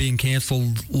the game being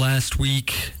canceled last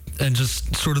week, and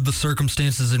just sort of the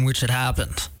circumstances in which it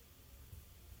happened?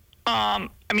 I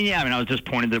was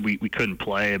disappointed that we couldn't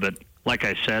play, but like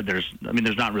I said, there's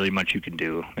not really much you can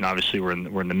do. Obviously we're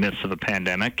in the midst of a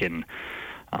pandemic, and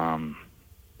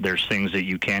there's things that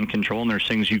you can control and there's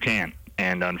things you can't.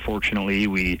 And unfortunately,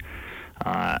 we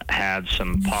had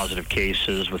some positive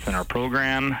cases within our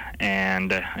program,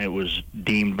 and it was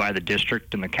deemed by the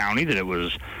district and the county that it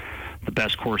was the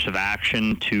best course of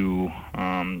action to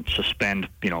suspend,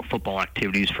 football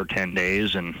activities for 10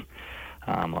 days. And,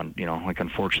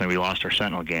 unfortunately, we lost our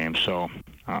Sentinel game. So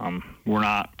we're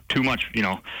not too much,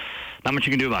 not much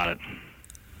you can do about it.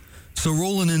 So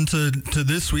rolling into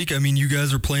this week, you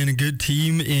guys are playing a good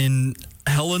team in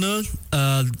Helena,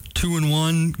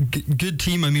 2-1, good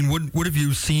team. What have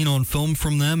you seen on film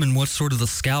from them, and what's sort of the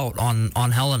scout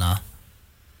on Helena?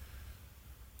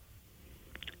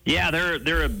 Yeah,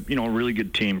 they're a really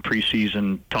good team,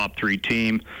 preseason top 3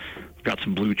 team. We've got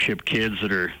some blue chip kids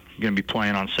that are going to be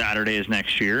playing on Saturdays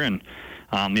next year, and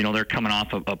they're coming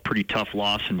off a pretty tough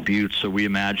loss in Butte, so we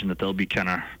imagine that they'll be kind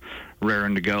of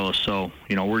raring to go. So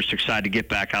we're just excited to get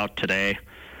back out today.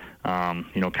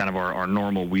 Kind of our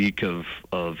normal week of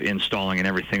installing and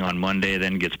everything on Monday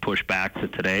then gets pushed back to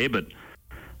today. But,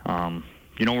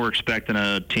 we're expecting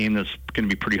a team that's going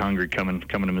to be pretty hungry coming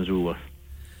to Missoula.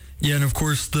 Yeah, and of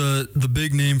course the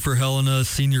big name for Helena,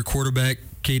 senior quarterback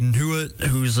Caden Hewitt,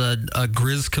 who's a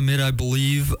Grizz commit, I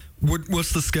believe.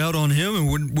 What's the scout on him,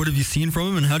 and what have you seen from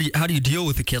him, and how do you deal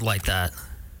with a kid like that?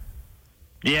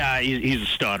 Yeah, he's a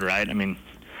stud, right?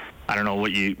 I don't know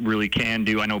what you really can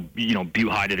do. I know,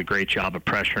 Butte High did a great job of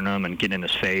pressuring him and getting in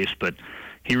his face, but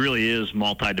he really is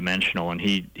multidimensional, and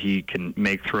he can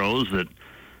make throws that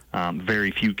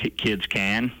very few kids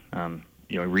can.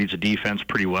 He reads the defense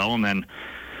pretty well, and then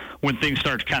when things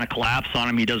start to kind of collapse on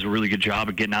him, he does a really good job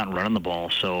of getting out and running the ball.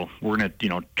 So we're going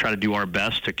to, try to do our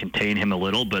best to contain him a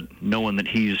little, but knowing that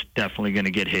he's definitely going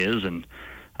to get his, and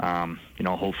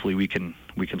hopefully we can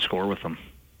score with him.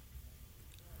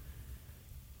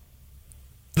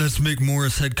 That's Mick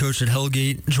Morris, head coach at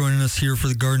Hellgate, joining us here for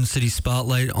the Garden City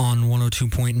Spotlight on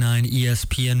 102.9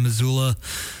 ESPN Missoula.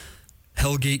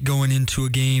 Hellgate going into a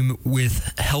game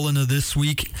with Helena this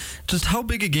week. Just how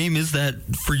big a game is that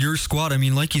for your squad? I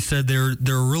mean, like you said, they're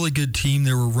a really good team.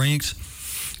 They were ranked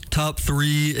top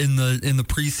 3 in the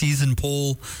preseason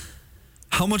poll.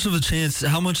 How much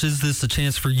is this a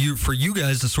chance for you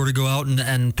guys to sort of go out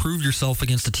and prove yourself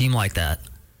against a team like that?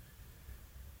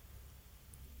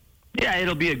 Yeah,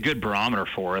 it'll be a good barometer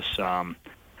for us.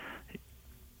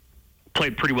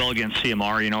 Played pretty well against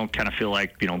CMR, kind of feel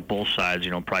like, both sides,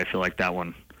 probably feel like that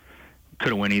one could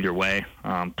have went either way.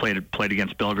 Played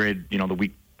against Belgrade,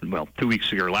 2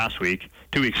 weeks ago or last week,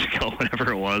 2 weeks ago,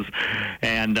 whatever it was,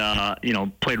 and,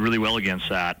 played really well against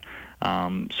that.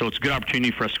 So it's a good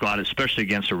opportunity for us to go out, especially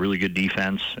against a really good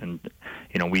defense. And,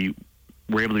 we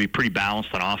were able to be pretty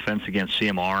balanced on offense against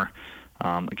CMR.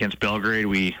 Against Belgrade,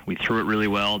 we threw it really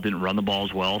well, didn't run the ball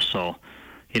as well. So,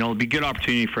 it'll be a good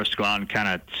opportunity for us to go out and kind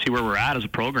of see where we're at as a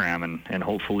program, and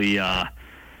hopefully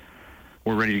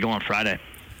we're ready to go on Friday.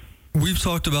 We've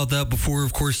talked about that before.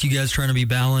 Of course, you guys trying to be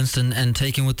balanced and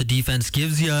taking what the defense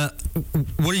gives you.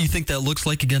 What do you think that looks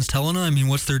like against Helena? I mean,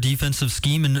 what's their defensive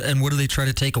scheme, and what do they try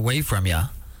to take away from you?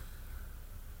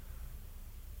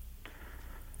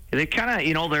 They kind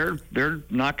of, they're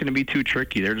not going to be too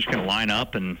tricky. They're just going to line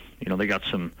up, and they got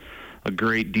a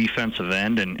great defensive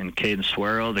end and Caden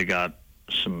Suero. They got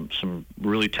some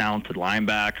really talented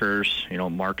linebackers.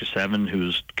 Marcus Evan,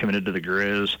 who's committed to the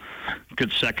Grizz.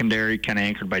 Good secondary, kind of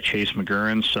anchored by Chase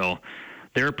McGurran. So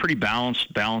they're a pretty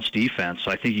balanced defense.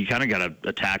 So I think you kind of got to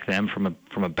attack them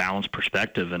from a balanced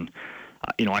perspective. And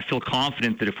I feel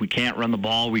confident that if we can't run the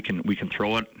ball, we can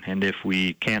throw it, and if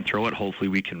we can't throw it, hopefully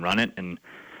we can run it. And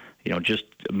just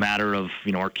a matter of,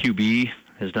 our QB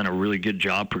has done a really good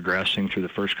job progressing through the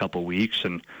first couple of weeks,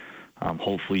 and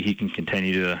hopefully he can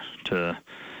continue to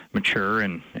mature,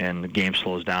 and the game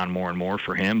slows down more and more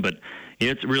for him. But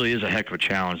it really is a heck of a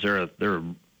challenge. They're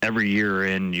every year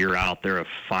in, year out, they're a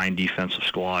fine defensive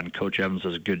squad, and Coach Evans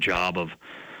does a good job of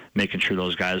making sure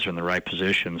those guys are in the right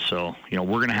position. So, we're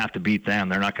going to have to beat them.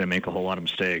 They're not going to make a whole lot of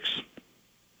mistakes.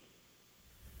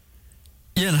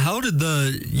 Yeah, and how did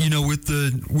with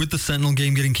the Sentinel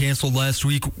game getting canceled last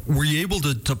week, were you able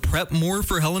to prep more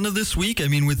for Helena this week? I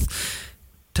mean, with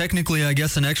technically, I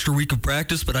guess, an extra week of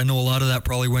practice, but I know a lot of that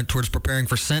probably went towards preparing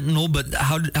for Sentinel. But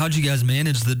how'd you guys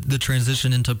manage the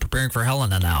transition into preparing for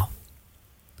Helena now?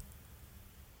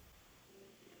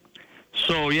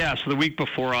 So the week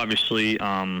before, obviously,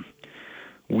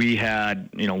 we had,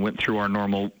 went through our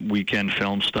normal weekend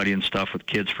film study and stuff with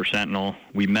kids for Sentinel.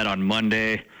 We met on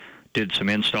Monday, did some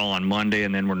install on Monday,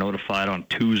 and then were notified on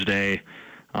Tuesday.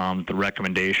 The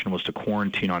recommendation was to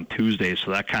quarantine on Tuesday,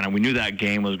 so that we knew that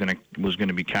game was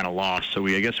gonna be kind of lost. So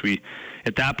we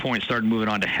at that point started moving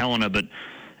on to Helena, but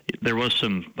there was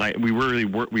we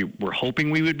were hoping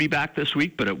we would be back this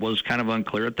week, but it was kind of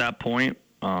unclear at that point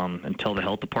until the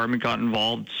health department got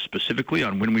involved specifically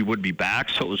on when we would be back.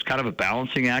 So it was kind of a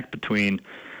balancing act between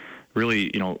really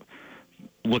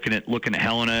looking at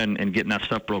Helena and getting that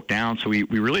stuff broke down. So we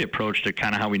really approached it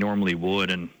kind of how we normally would,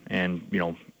 and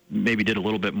maybe did a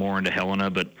little bit more into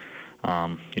Helena, but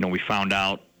we found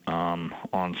out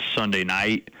on Sunday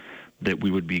night that we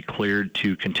would be cleared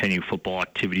to continue football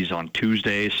activities on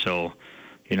Tuesday. So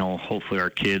hopefully our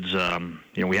kids,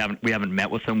 we haven't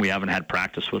met with them, we haven't had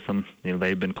practice with them.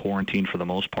 They've been quarantined for the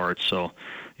most part. So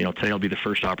today will be the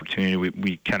first opportunity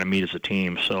we kind of meet as a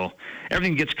team. So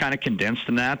everything gets kind of condensed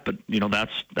in that, but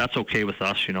that's okay with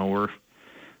us. We're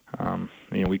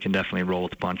we can definitely roll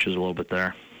with the punches a little bit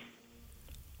there.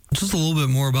 Just a little bit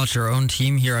more about your own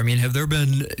team here. I mean, have there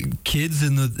been kids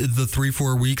in the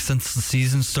 3-4 weeks since the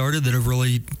season started that have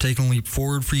really taken a leap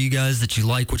forward for you guys, that you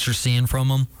like what you're seeing from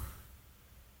them?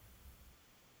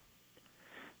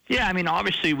 Yeah, I mean,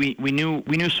 obviously we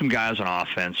knew some guys on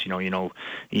offense.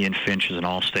 Ian Finch is an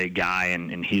all-state guy,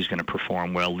 and he's going to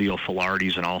perform well. Leo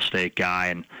Filardi's an all-state guy,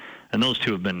 and those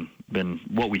two have been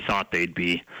what we thought they'd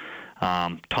be.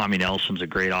 Tommy Nelson's a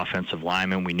great offensive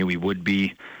lineman. We knew he would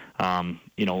be.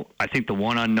 I think the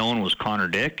one unknown was Connor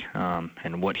Dick,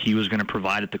 and what he was going to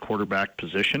provide at the quarterback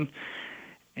position.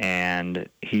 And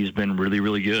he's been really,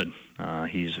 really good.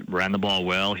 He's ran the ball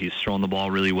well. He's thrown the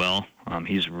ball really well.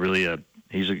 He's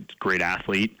a great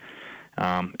athlete.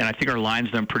 And I think our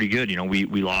line's done pretty good.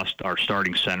 We lost our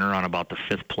starting center on about the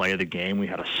 5th play of the game. We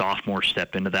had a sophomore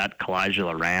step into that, Kalijah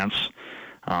Lawrence.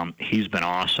 He's been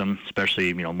awesome,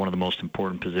 especially, one of the most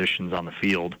important positions on the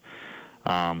field.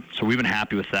 So we've been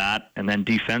happy with that. And then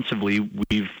defensively,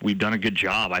 we've done a good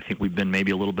job. I think we've been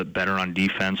maybe a little bit better on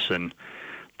defense than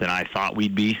I thought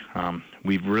we'd be.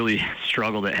 We've really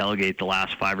struggled at Hellgate the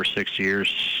last 5 or 6 years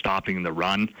stopping the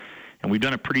run, and we've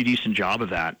done a pretty decent job of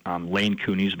that. Lane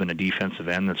Cooney's been a defensive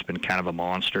end that's been kind of a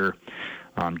monster.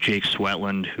 Jake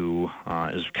Swetland, who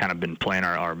has kind of been playing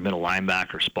our middle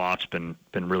linebacker spot's been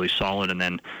really solid. And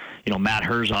then, Matt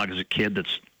Herzog is a kid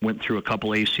that's went through a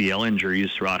couple ACL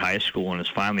injuries throughout high school and is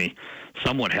finally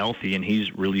somewhat healthy, and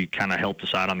he's really kind of helped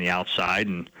us out on the outside.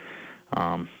 And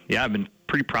I've been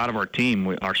pretty proud of our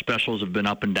team. Our specials have been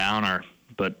up and down.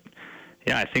 But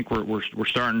I think we're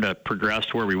starting to progress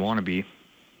to where we want to be.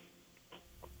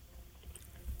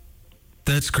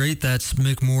 That's great. That's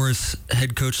Mick Morris,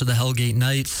 head coach of the Hellgate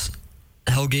Knights.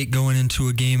 Hellgate going into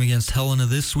a game against Helena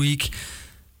this week.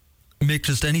 Mick,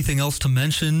 just anything else to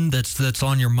mention that's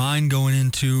on your mind going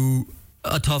into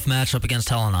a tough matchup against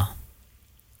Helena?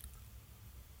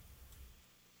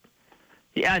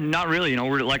 Yeah, not really.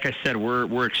 We're like I said,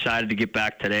 we're excited to get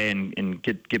back today and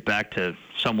get back to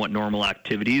somewhat normal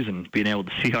activities and being able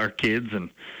to see our kids and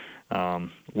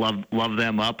love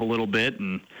them up a little bit,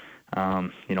 and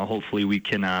hopefully we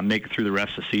can make it through the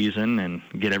rest of the season and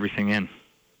get everything in.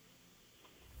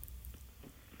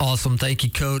 Awesome. Thank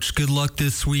you, Coach. Good luck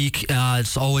this week.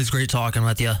 It's always great talking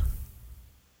with you.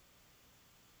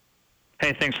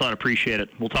 Hey, thanks a lot. Appreciate it.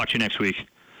 We'll talk to you next week.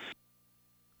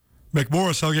 Mick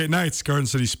Morris, Hellgate Knights, Garden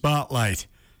City Spotlight.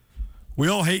 We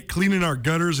all hate cleaning our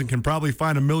gutters and can probably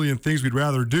find a million things we'd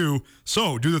rather do.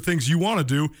 So do the things you want to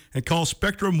do and call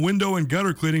Spectrum Window and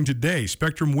Gutter Cleaning today.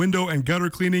 Spectrum Window and Gutter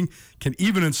Cleaning can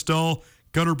even install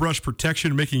gutter brush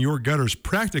protection, making your gutters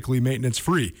practically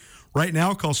maintenance-free. Right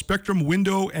now, call Spectrum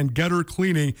Window and Gutter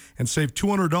Cleaning and save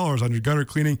 $200 on your gutter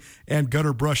cleaning and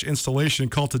gutter brush installation.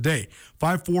 Call today,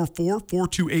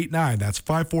 544-4289. That's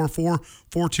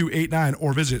 544-4289,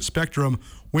 or visit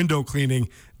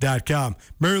SpectrumWindowCleaning.com.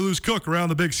 Mariluz Cook around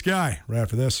the Big Sky right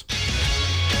after this.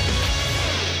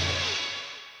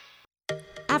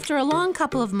 After a long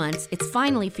couple of months, it's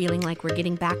finally feeling like we're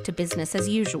getting back to business as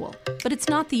usual. But it's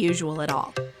not the usual at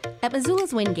all. At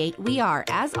Missoula's Wingate, we are,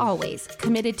 as always,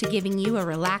 committed to giving you a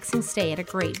relaxing stay at a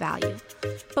great value.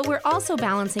 But we're also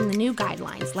balancing the new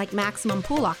guidelines like maximum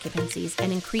pool occupancies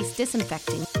and increased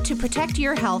disinfecting to protect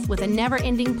your health with a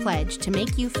never-ending pledge to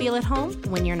make you feel at home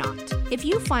when you're not. If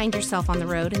you find yourself on the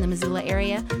road in the Missoula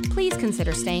area, please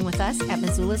consider staying with us at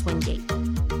Missoula's Wingate.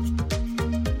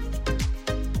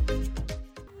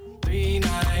 3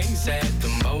 nights at the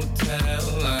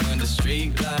motel under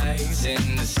street lights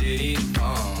in the city of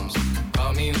palms.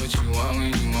 Call me what you want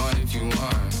when you want if you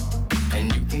want,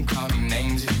 and you can call me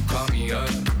names if you call me up.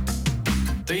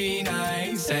 3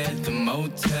 nights at the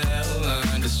motel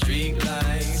under street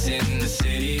lights in the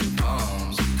city of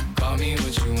palms. Call me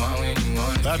what you want when you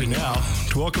want. Happy now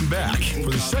to welcome back for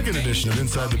the second edition of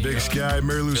Inside the Big Sky,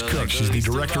 Mariluz Cook. She's the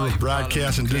Director of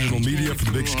Broadcast and Digital Media for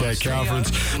the Big Sky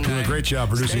Conference, doing a great job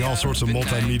producing all sorts of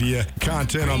multimedia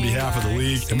content on behalf of the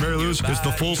league. And Mariluz, it's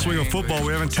the full swing of football.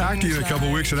 We haven't talked to you in a couple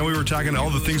of weeks. I know we were talking all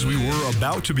the things we were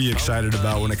about to be excited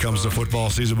about when it comes to football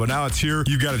season, but now it's here.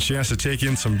 You've got a chance to take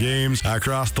in some games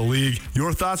across the league.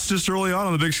 Your thoughts just early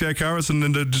on the Big Sky Conference, and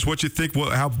then just what you think,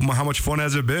 how much fun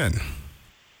has it been?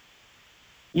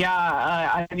 Yeah,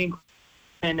 I mean,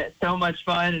 and so much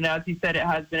fun. And as you said, it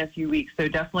has been a few weeks. So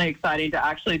definitely exciting to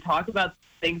actually talk about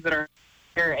things that are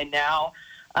here and now.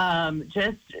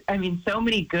 So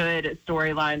many good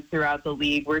storylines throughout the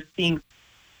league. We're seeing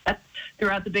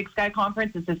throughout the Big Sky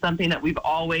Conference. This is something that we've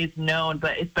always known,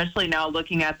 but especially now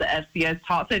looking at the FCS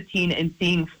top 15 and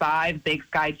seeing 5 Big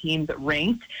Sky teams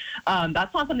ranked,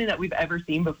 that's not something that we've ever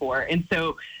seen before. And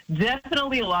so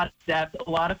definitely a lot of depth, a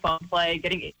lot of fun play,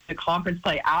 getting into the conference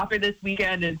play after this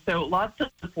weekend. And so lots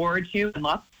to look forward to and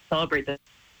lots to celebrate this.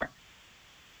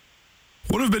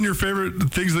 What have been your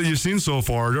favorite things that you've seen so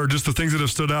far, or just the things that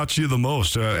have stood out to you the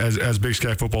most as Big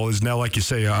Sky football is now, like you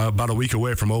say, about a week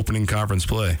away from opening conference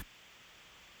play?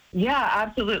 Yeah,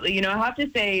 absolutely. I have to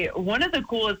say, one of the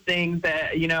coolest things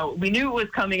that, we knew it was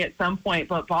coming at some point,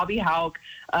 but Bobby Houck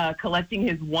collecting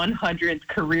his 100th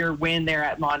career win there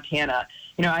at Montana.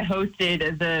 I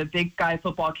hosted the Big Sky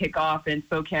football kickoff in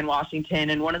Spokane, Washington,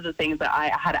 and one of the things that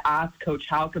I had asked Coach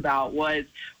Houck about was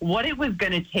what it was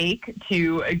going to take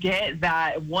to get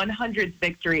that 100th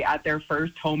victory at their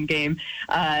first home game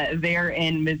there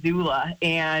in Missoula.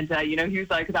 And, he was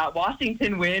like, that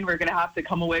Washington win, we're going to have to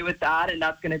come away with that, and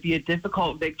that's going to be a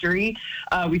difficult victory.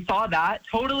 We saw that.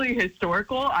 Totally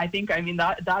historical.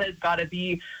 That has got to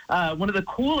be one of the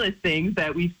coolest things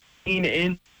that we've seen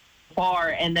in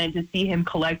far, and then to see him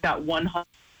collect that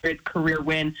 100th career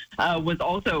win was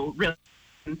also really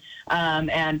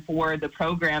and for the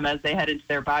program as they head into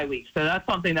their bye week. So that's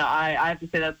something that I have to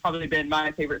say that's probably been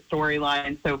my favorite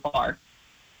storyline so far.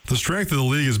 The strength of the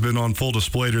league has been on full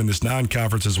display during this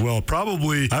non-conference as well.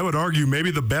 Probably, I would argue,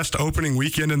 maybe the best opening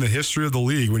weekend in the history of the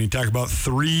league when you talk about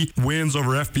 3 wins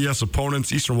over FBS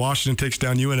opponents. Eastern Washington takes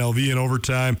down UNLV in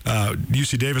overtime.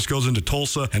 UC Davis goes into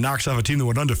Tulsa and knocks off a team that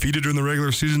went undefeated during the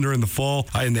regular season during the fall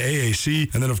in the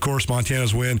AAC. And then, of course,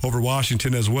 Montana's win over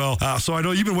Washington as well. So I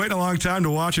know you've been waiting a long time to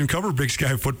watch and cover Big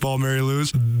Sky football,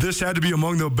 Mariluz. This had to be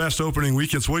among the best opening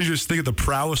weekends. What do you just think of the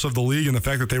prowess of the league and the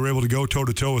fact that they were able to go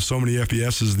toe-to-toe with so many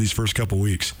FBSs these first couple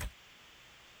weeks?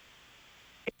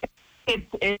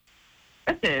 It's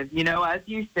impressive. As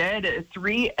you said,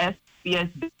 3 FBS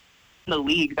in the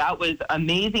league. That was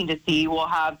amazing to see. We'll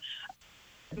have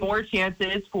more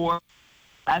chances for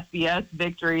FBS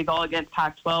victories all against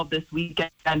Pac-12 this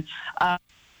weekend of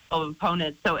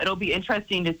opponents. So it'll be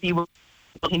interesting to see what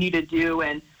we continue to do.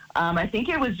 And I think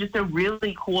it was just a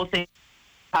really cool thing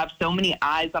to have so many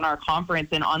eyes on our conference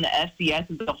and on the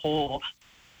FCS as a whole.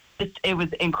 It was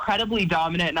incredibly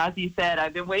dominant, and as you said,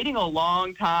 I've been waiting a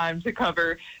long time to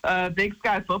cover Big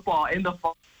Sky football in the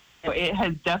fall. It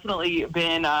has definitely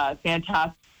been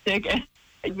fantastic.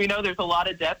 We know there's a lot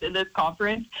of depth in this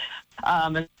conference.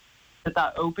 And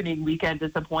that opening weekend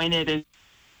disappointed. It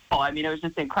was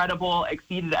just incredible,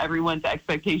 exceeded everyone's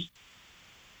expectations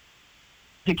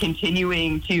to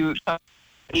continuing to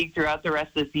throughout the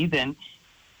rest of the season.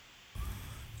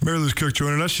 Mariluz Cook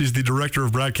joining us. She's the Director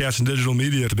of Broadcast and Digital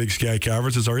Media at the Big Sky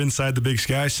Conference. It's our Inside the Big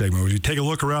Sky segment where you take a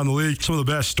look around the league, some of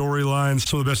the best storylines,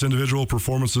 some of the best individual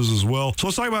performances as well. So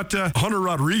let's talk about Hunter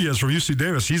Rodriguez from UC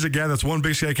Davis. He's a guy that's won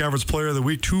Big Sky Conference Player of the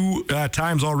Week 2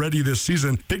 times already this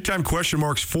season. Big-time question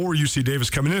marks for UC Davis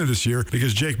coming into this year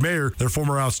because Jake Mayer, their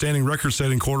former outstanding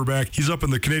record-setting quarterback, he's up in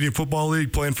the Canadian Football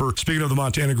League playing for, speaking of the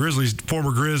Montana Grizzlies,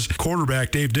 former Grizz quarterback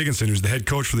Dave Dickinson, who's the head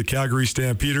coach for the Calgary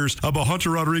Stampeders. But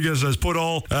Hunter Rodriguez has put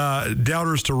all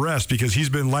doubters to rest because he's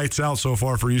been lights out so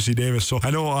far for UC Davis. So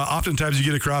I know oftentimes you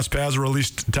get across paths or at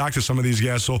least talk to some of these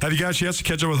guys. So have you got a chance to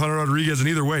catch up with Hunter Rodriguez? And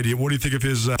either way, what do you think of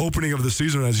his opening of the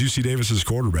season as UC Davis's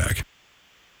quarterback?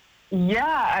 Yeah,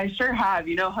 I sure have.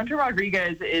 Hunter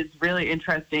Rodriguez is really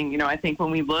interesting. I think when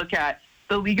we look at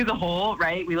the league as a whole,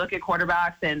 right, we look at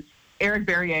quarterbacks, and Eric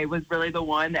Berrier was really the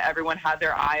one that everyone had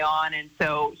their eye on. And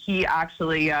so he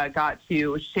actually got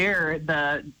to share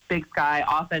the Big Sky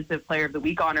Offensive Player of the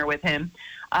Week honor with him.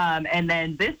 And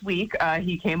then this week,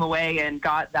 he came away and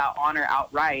got that honor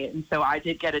outright. And so I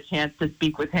did get a chance to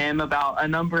speak with him about a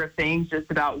number of things, just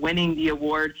about winning the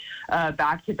award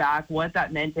back-to-back, what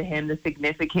that meant to him, the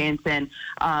significance, and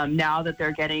now that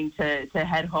they're getting to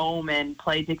head home and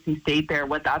play Dixie State there,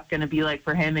 what that's going to be like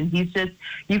for him. And he's just,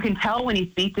 you can tell when you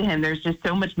speak to him, there's just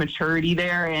so much maturity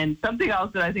there. And something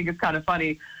else that I think is kind of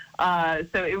funny,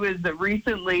 so it was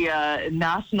recently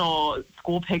National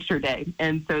School Picture Day,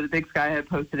 and so the Big Sky had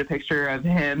posted a picture of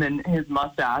him and his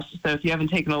mustache. So if you haven't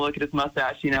taken a look at his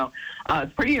mustache,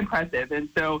 it's pretty impressive. And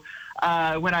so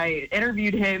when I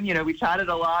interviewed him, we chatted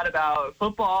a lot about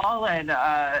football, and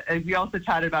we also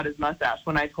chatted about his mustache.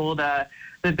 When I told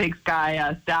the Big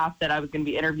Sky staff that I was going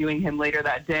to be interviewing him later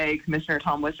that day, Commissioner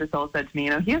Tom Wisterfeld said to me,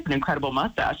 he has an incredible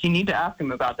mustache. You need to ask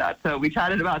him about that. So we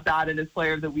chatted about that in his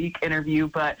Player of the Week interview,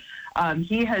 but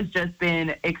he has just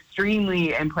been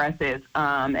extremely impressive.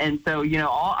 And so,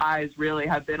 all eyes really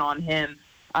have been on him.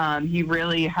 He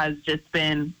really has just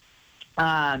been,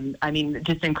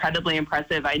 just incredibly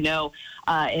impressive. I know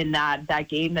in that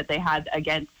game that they had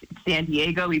against San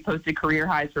Diego, he posted career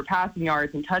highs for passing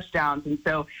yards and touchdowns. And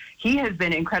so he has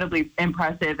been incredibly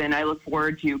impressive, and I look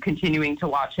forward to continuing to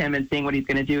watch him and seeing what he's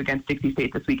going to do against Dixie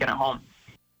State this weekend at home.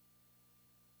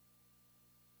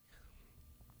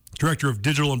 Director of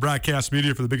Digital and Broadcast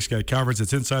Media for the Big Sky Conference.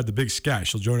 It's Inside the Big Sky.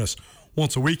 She'll join us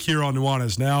once a week here on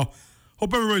Nuanez Now.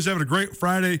 Hope everybody's having a great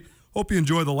Friday. Hope you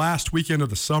enjoy the last weekend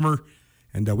of the summer.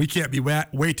 And we can't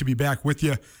wait to be back with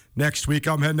you next week.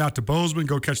 I'm heading out to Bozeman,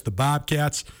 go catch the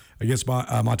Bobcats against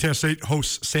Montana State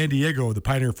hosts San Diego of the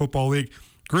Pioneer Football League.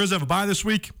 Grizz have a bye this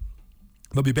week.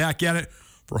 They'll be back at it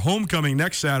for homecoming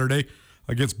next Saturday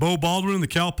against Bo Baldwin and the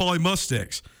Cal Poly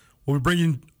Mustangs. We'll be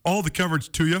bringing all the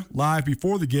coverage to you live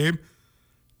before the game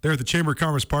there at the Chamber of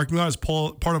Commerce parking lot as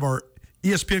part of our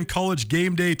ESPN College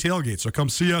Game Day tailgate. So come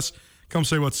see us. Come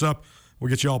say what's up. We'll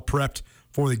get you all prepped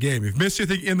for the game. If you missed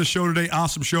anything in the show today,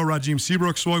 awesome show. Rajim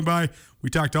Seabrook swung by. We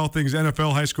talked all things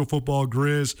NFL, high school football,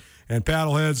 Grizz, and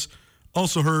Paddleheads.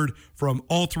 Also heard from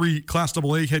all three Class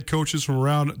AA head coaches from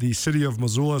around the city of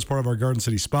Missoula as part of our Garden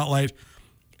City Spotlight.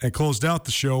 And closed out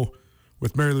the show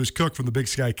with Mariluz Cook from the Big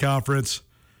Sky Conference.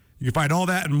 You can find all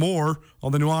that and more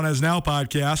on the Nuanez Now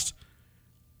podcast.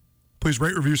 Please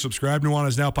rate, review, subscribe.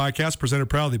 Nuanez Now podcast presented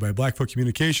proudly by Blackfoot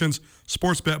Communications,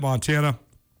 Sportsbet Montana,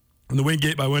 and the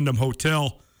Wingate by Wyndham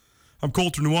Hotel. I'm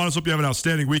Colter Nuanez. Hope you have an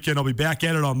outstanding weekend. I'll be back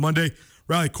at it on Monday.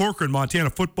 Riley Corcoran,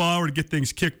 Montana football hour to get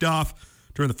things kicked off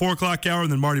during the 4 o'clock hour,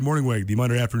 and then Marty Morningweg, the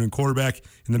Monday afternoon quarterback.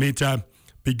 In the meantime,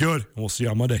 be good, and we'll see you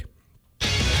on Monday.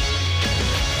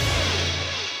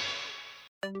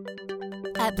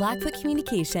 At Blackfoot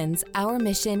Communications, our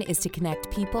mission is to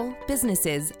connect people,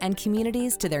 businesses, and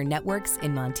communities to their networks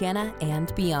in Montana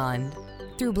and beyond.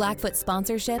 Through Blackfoot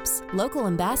sponsorships, local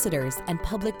ambassadors, and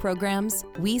public programs,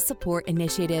 we support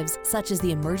initiatives such as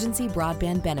the Emergency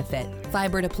Broadband Benefit,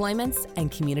 fiber deployments,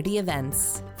 and community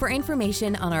events. For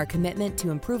information on our commitment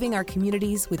to improving our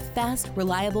communities with fast,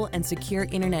 reliable, and secure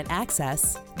internet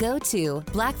access, go to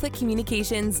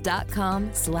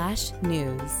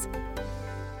blackfootcommunications.com/news.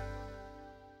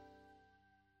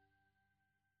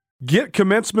 Get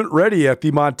commencement ready at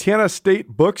the Montana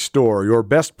State Bookstore, your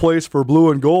best place for blue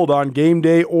and gold on game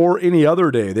day or any other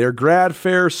day. Their grad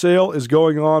fair sale is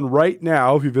going on right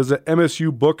now if you visit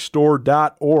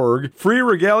msubookstore.org. Free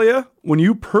regalia when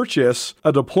you purchase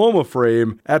a diploma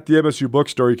frame at the MSU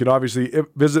Bookstore. You can obviously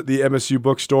visit the MSU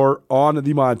Bookstore on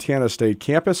the Montana State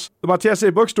campus. The Montana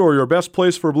State Bookstore, your best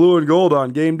place for blue and gold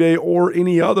on game day or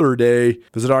any other day.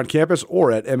 Visit on campus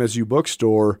or at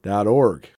msubookstore.org.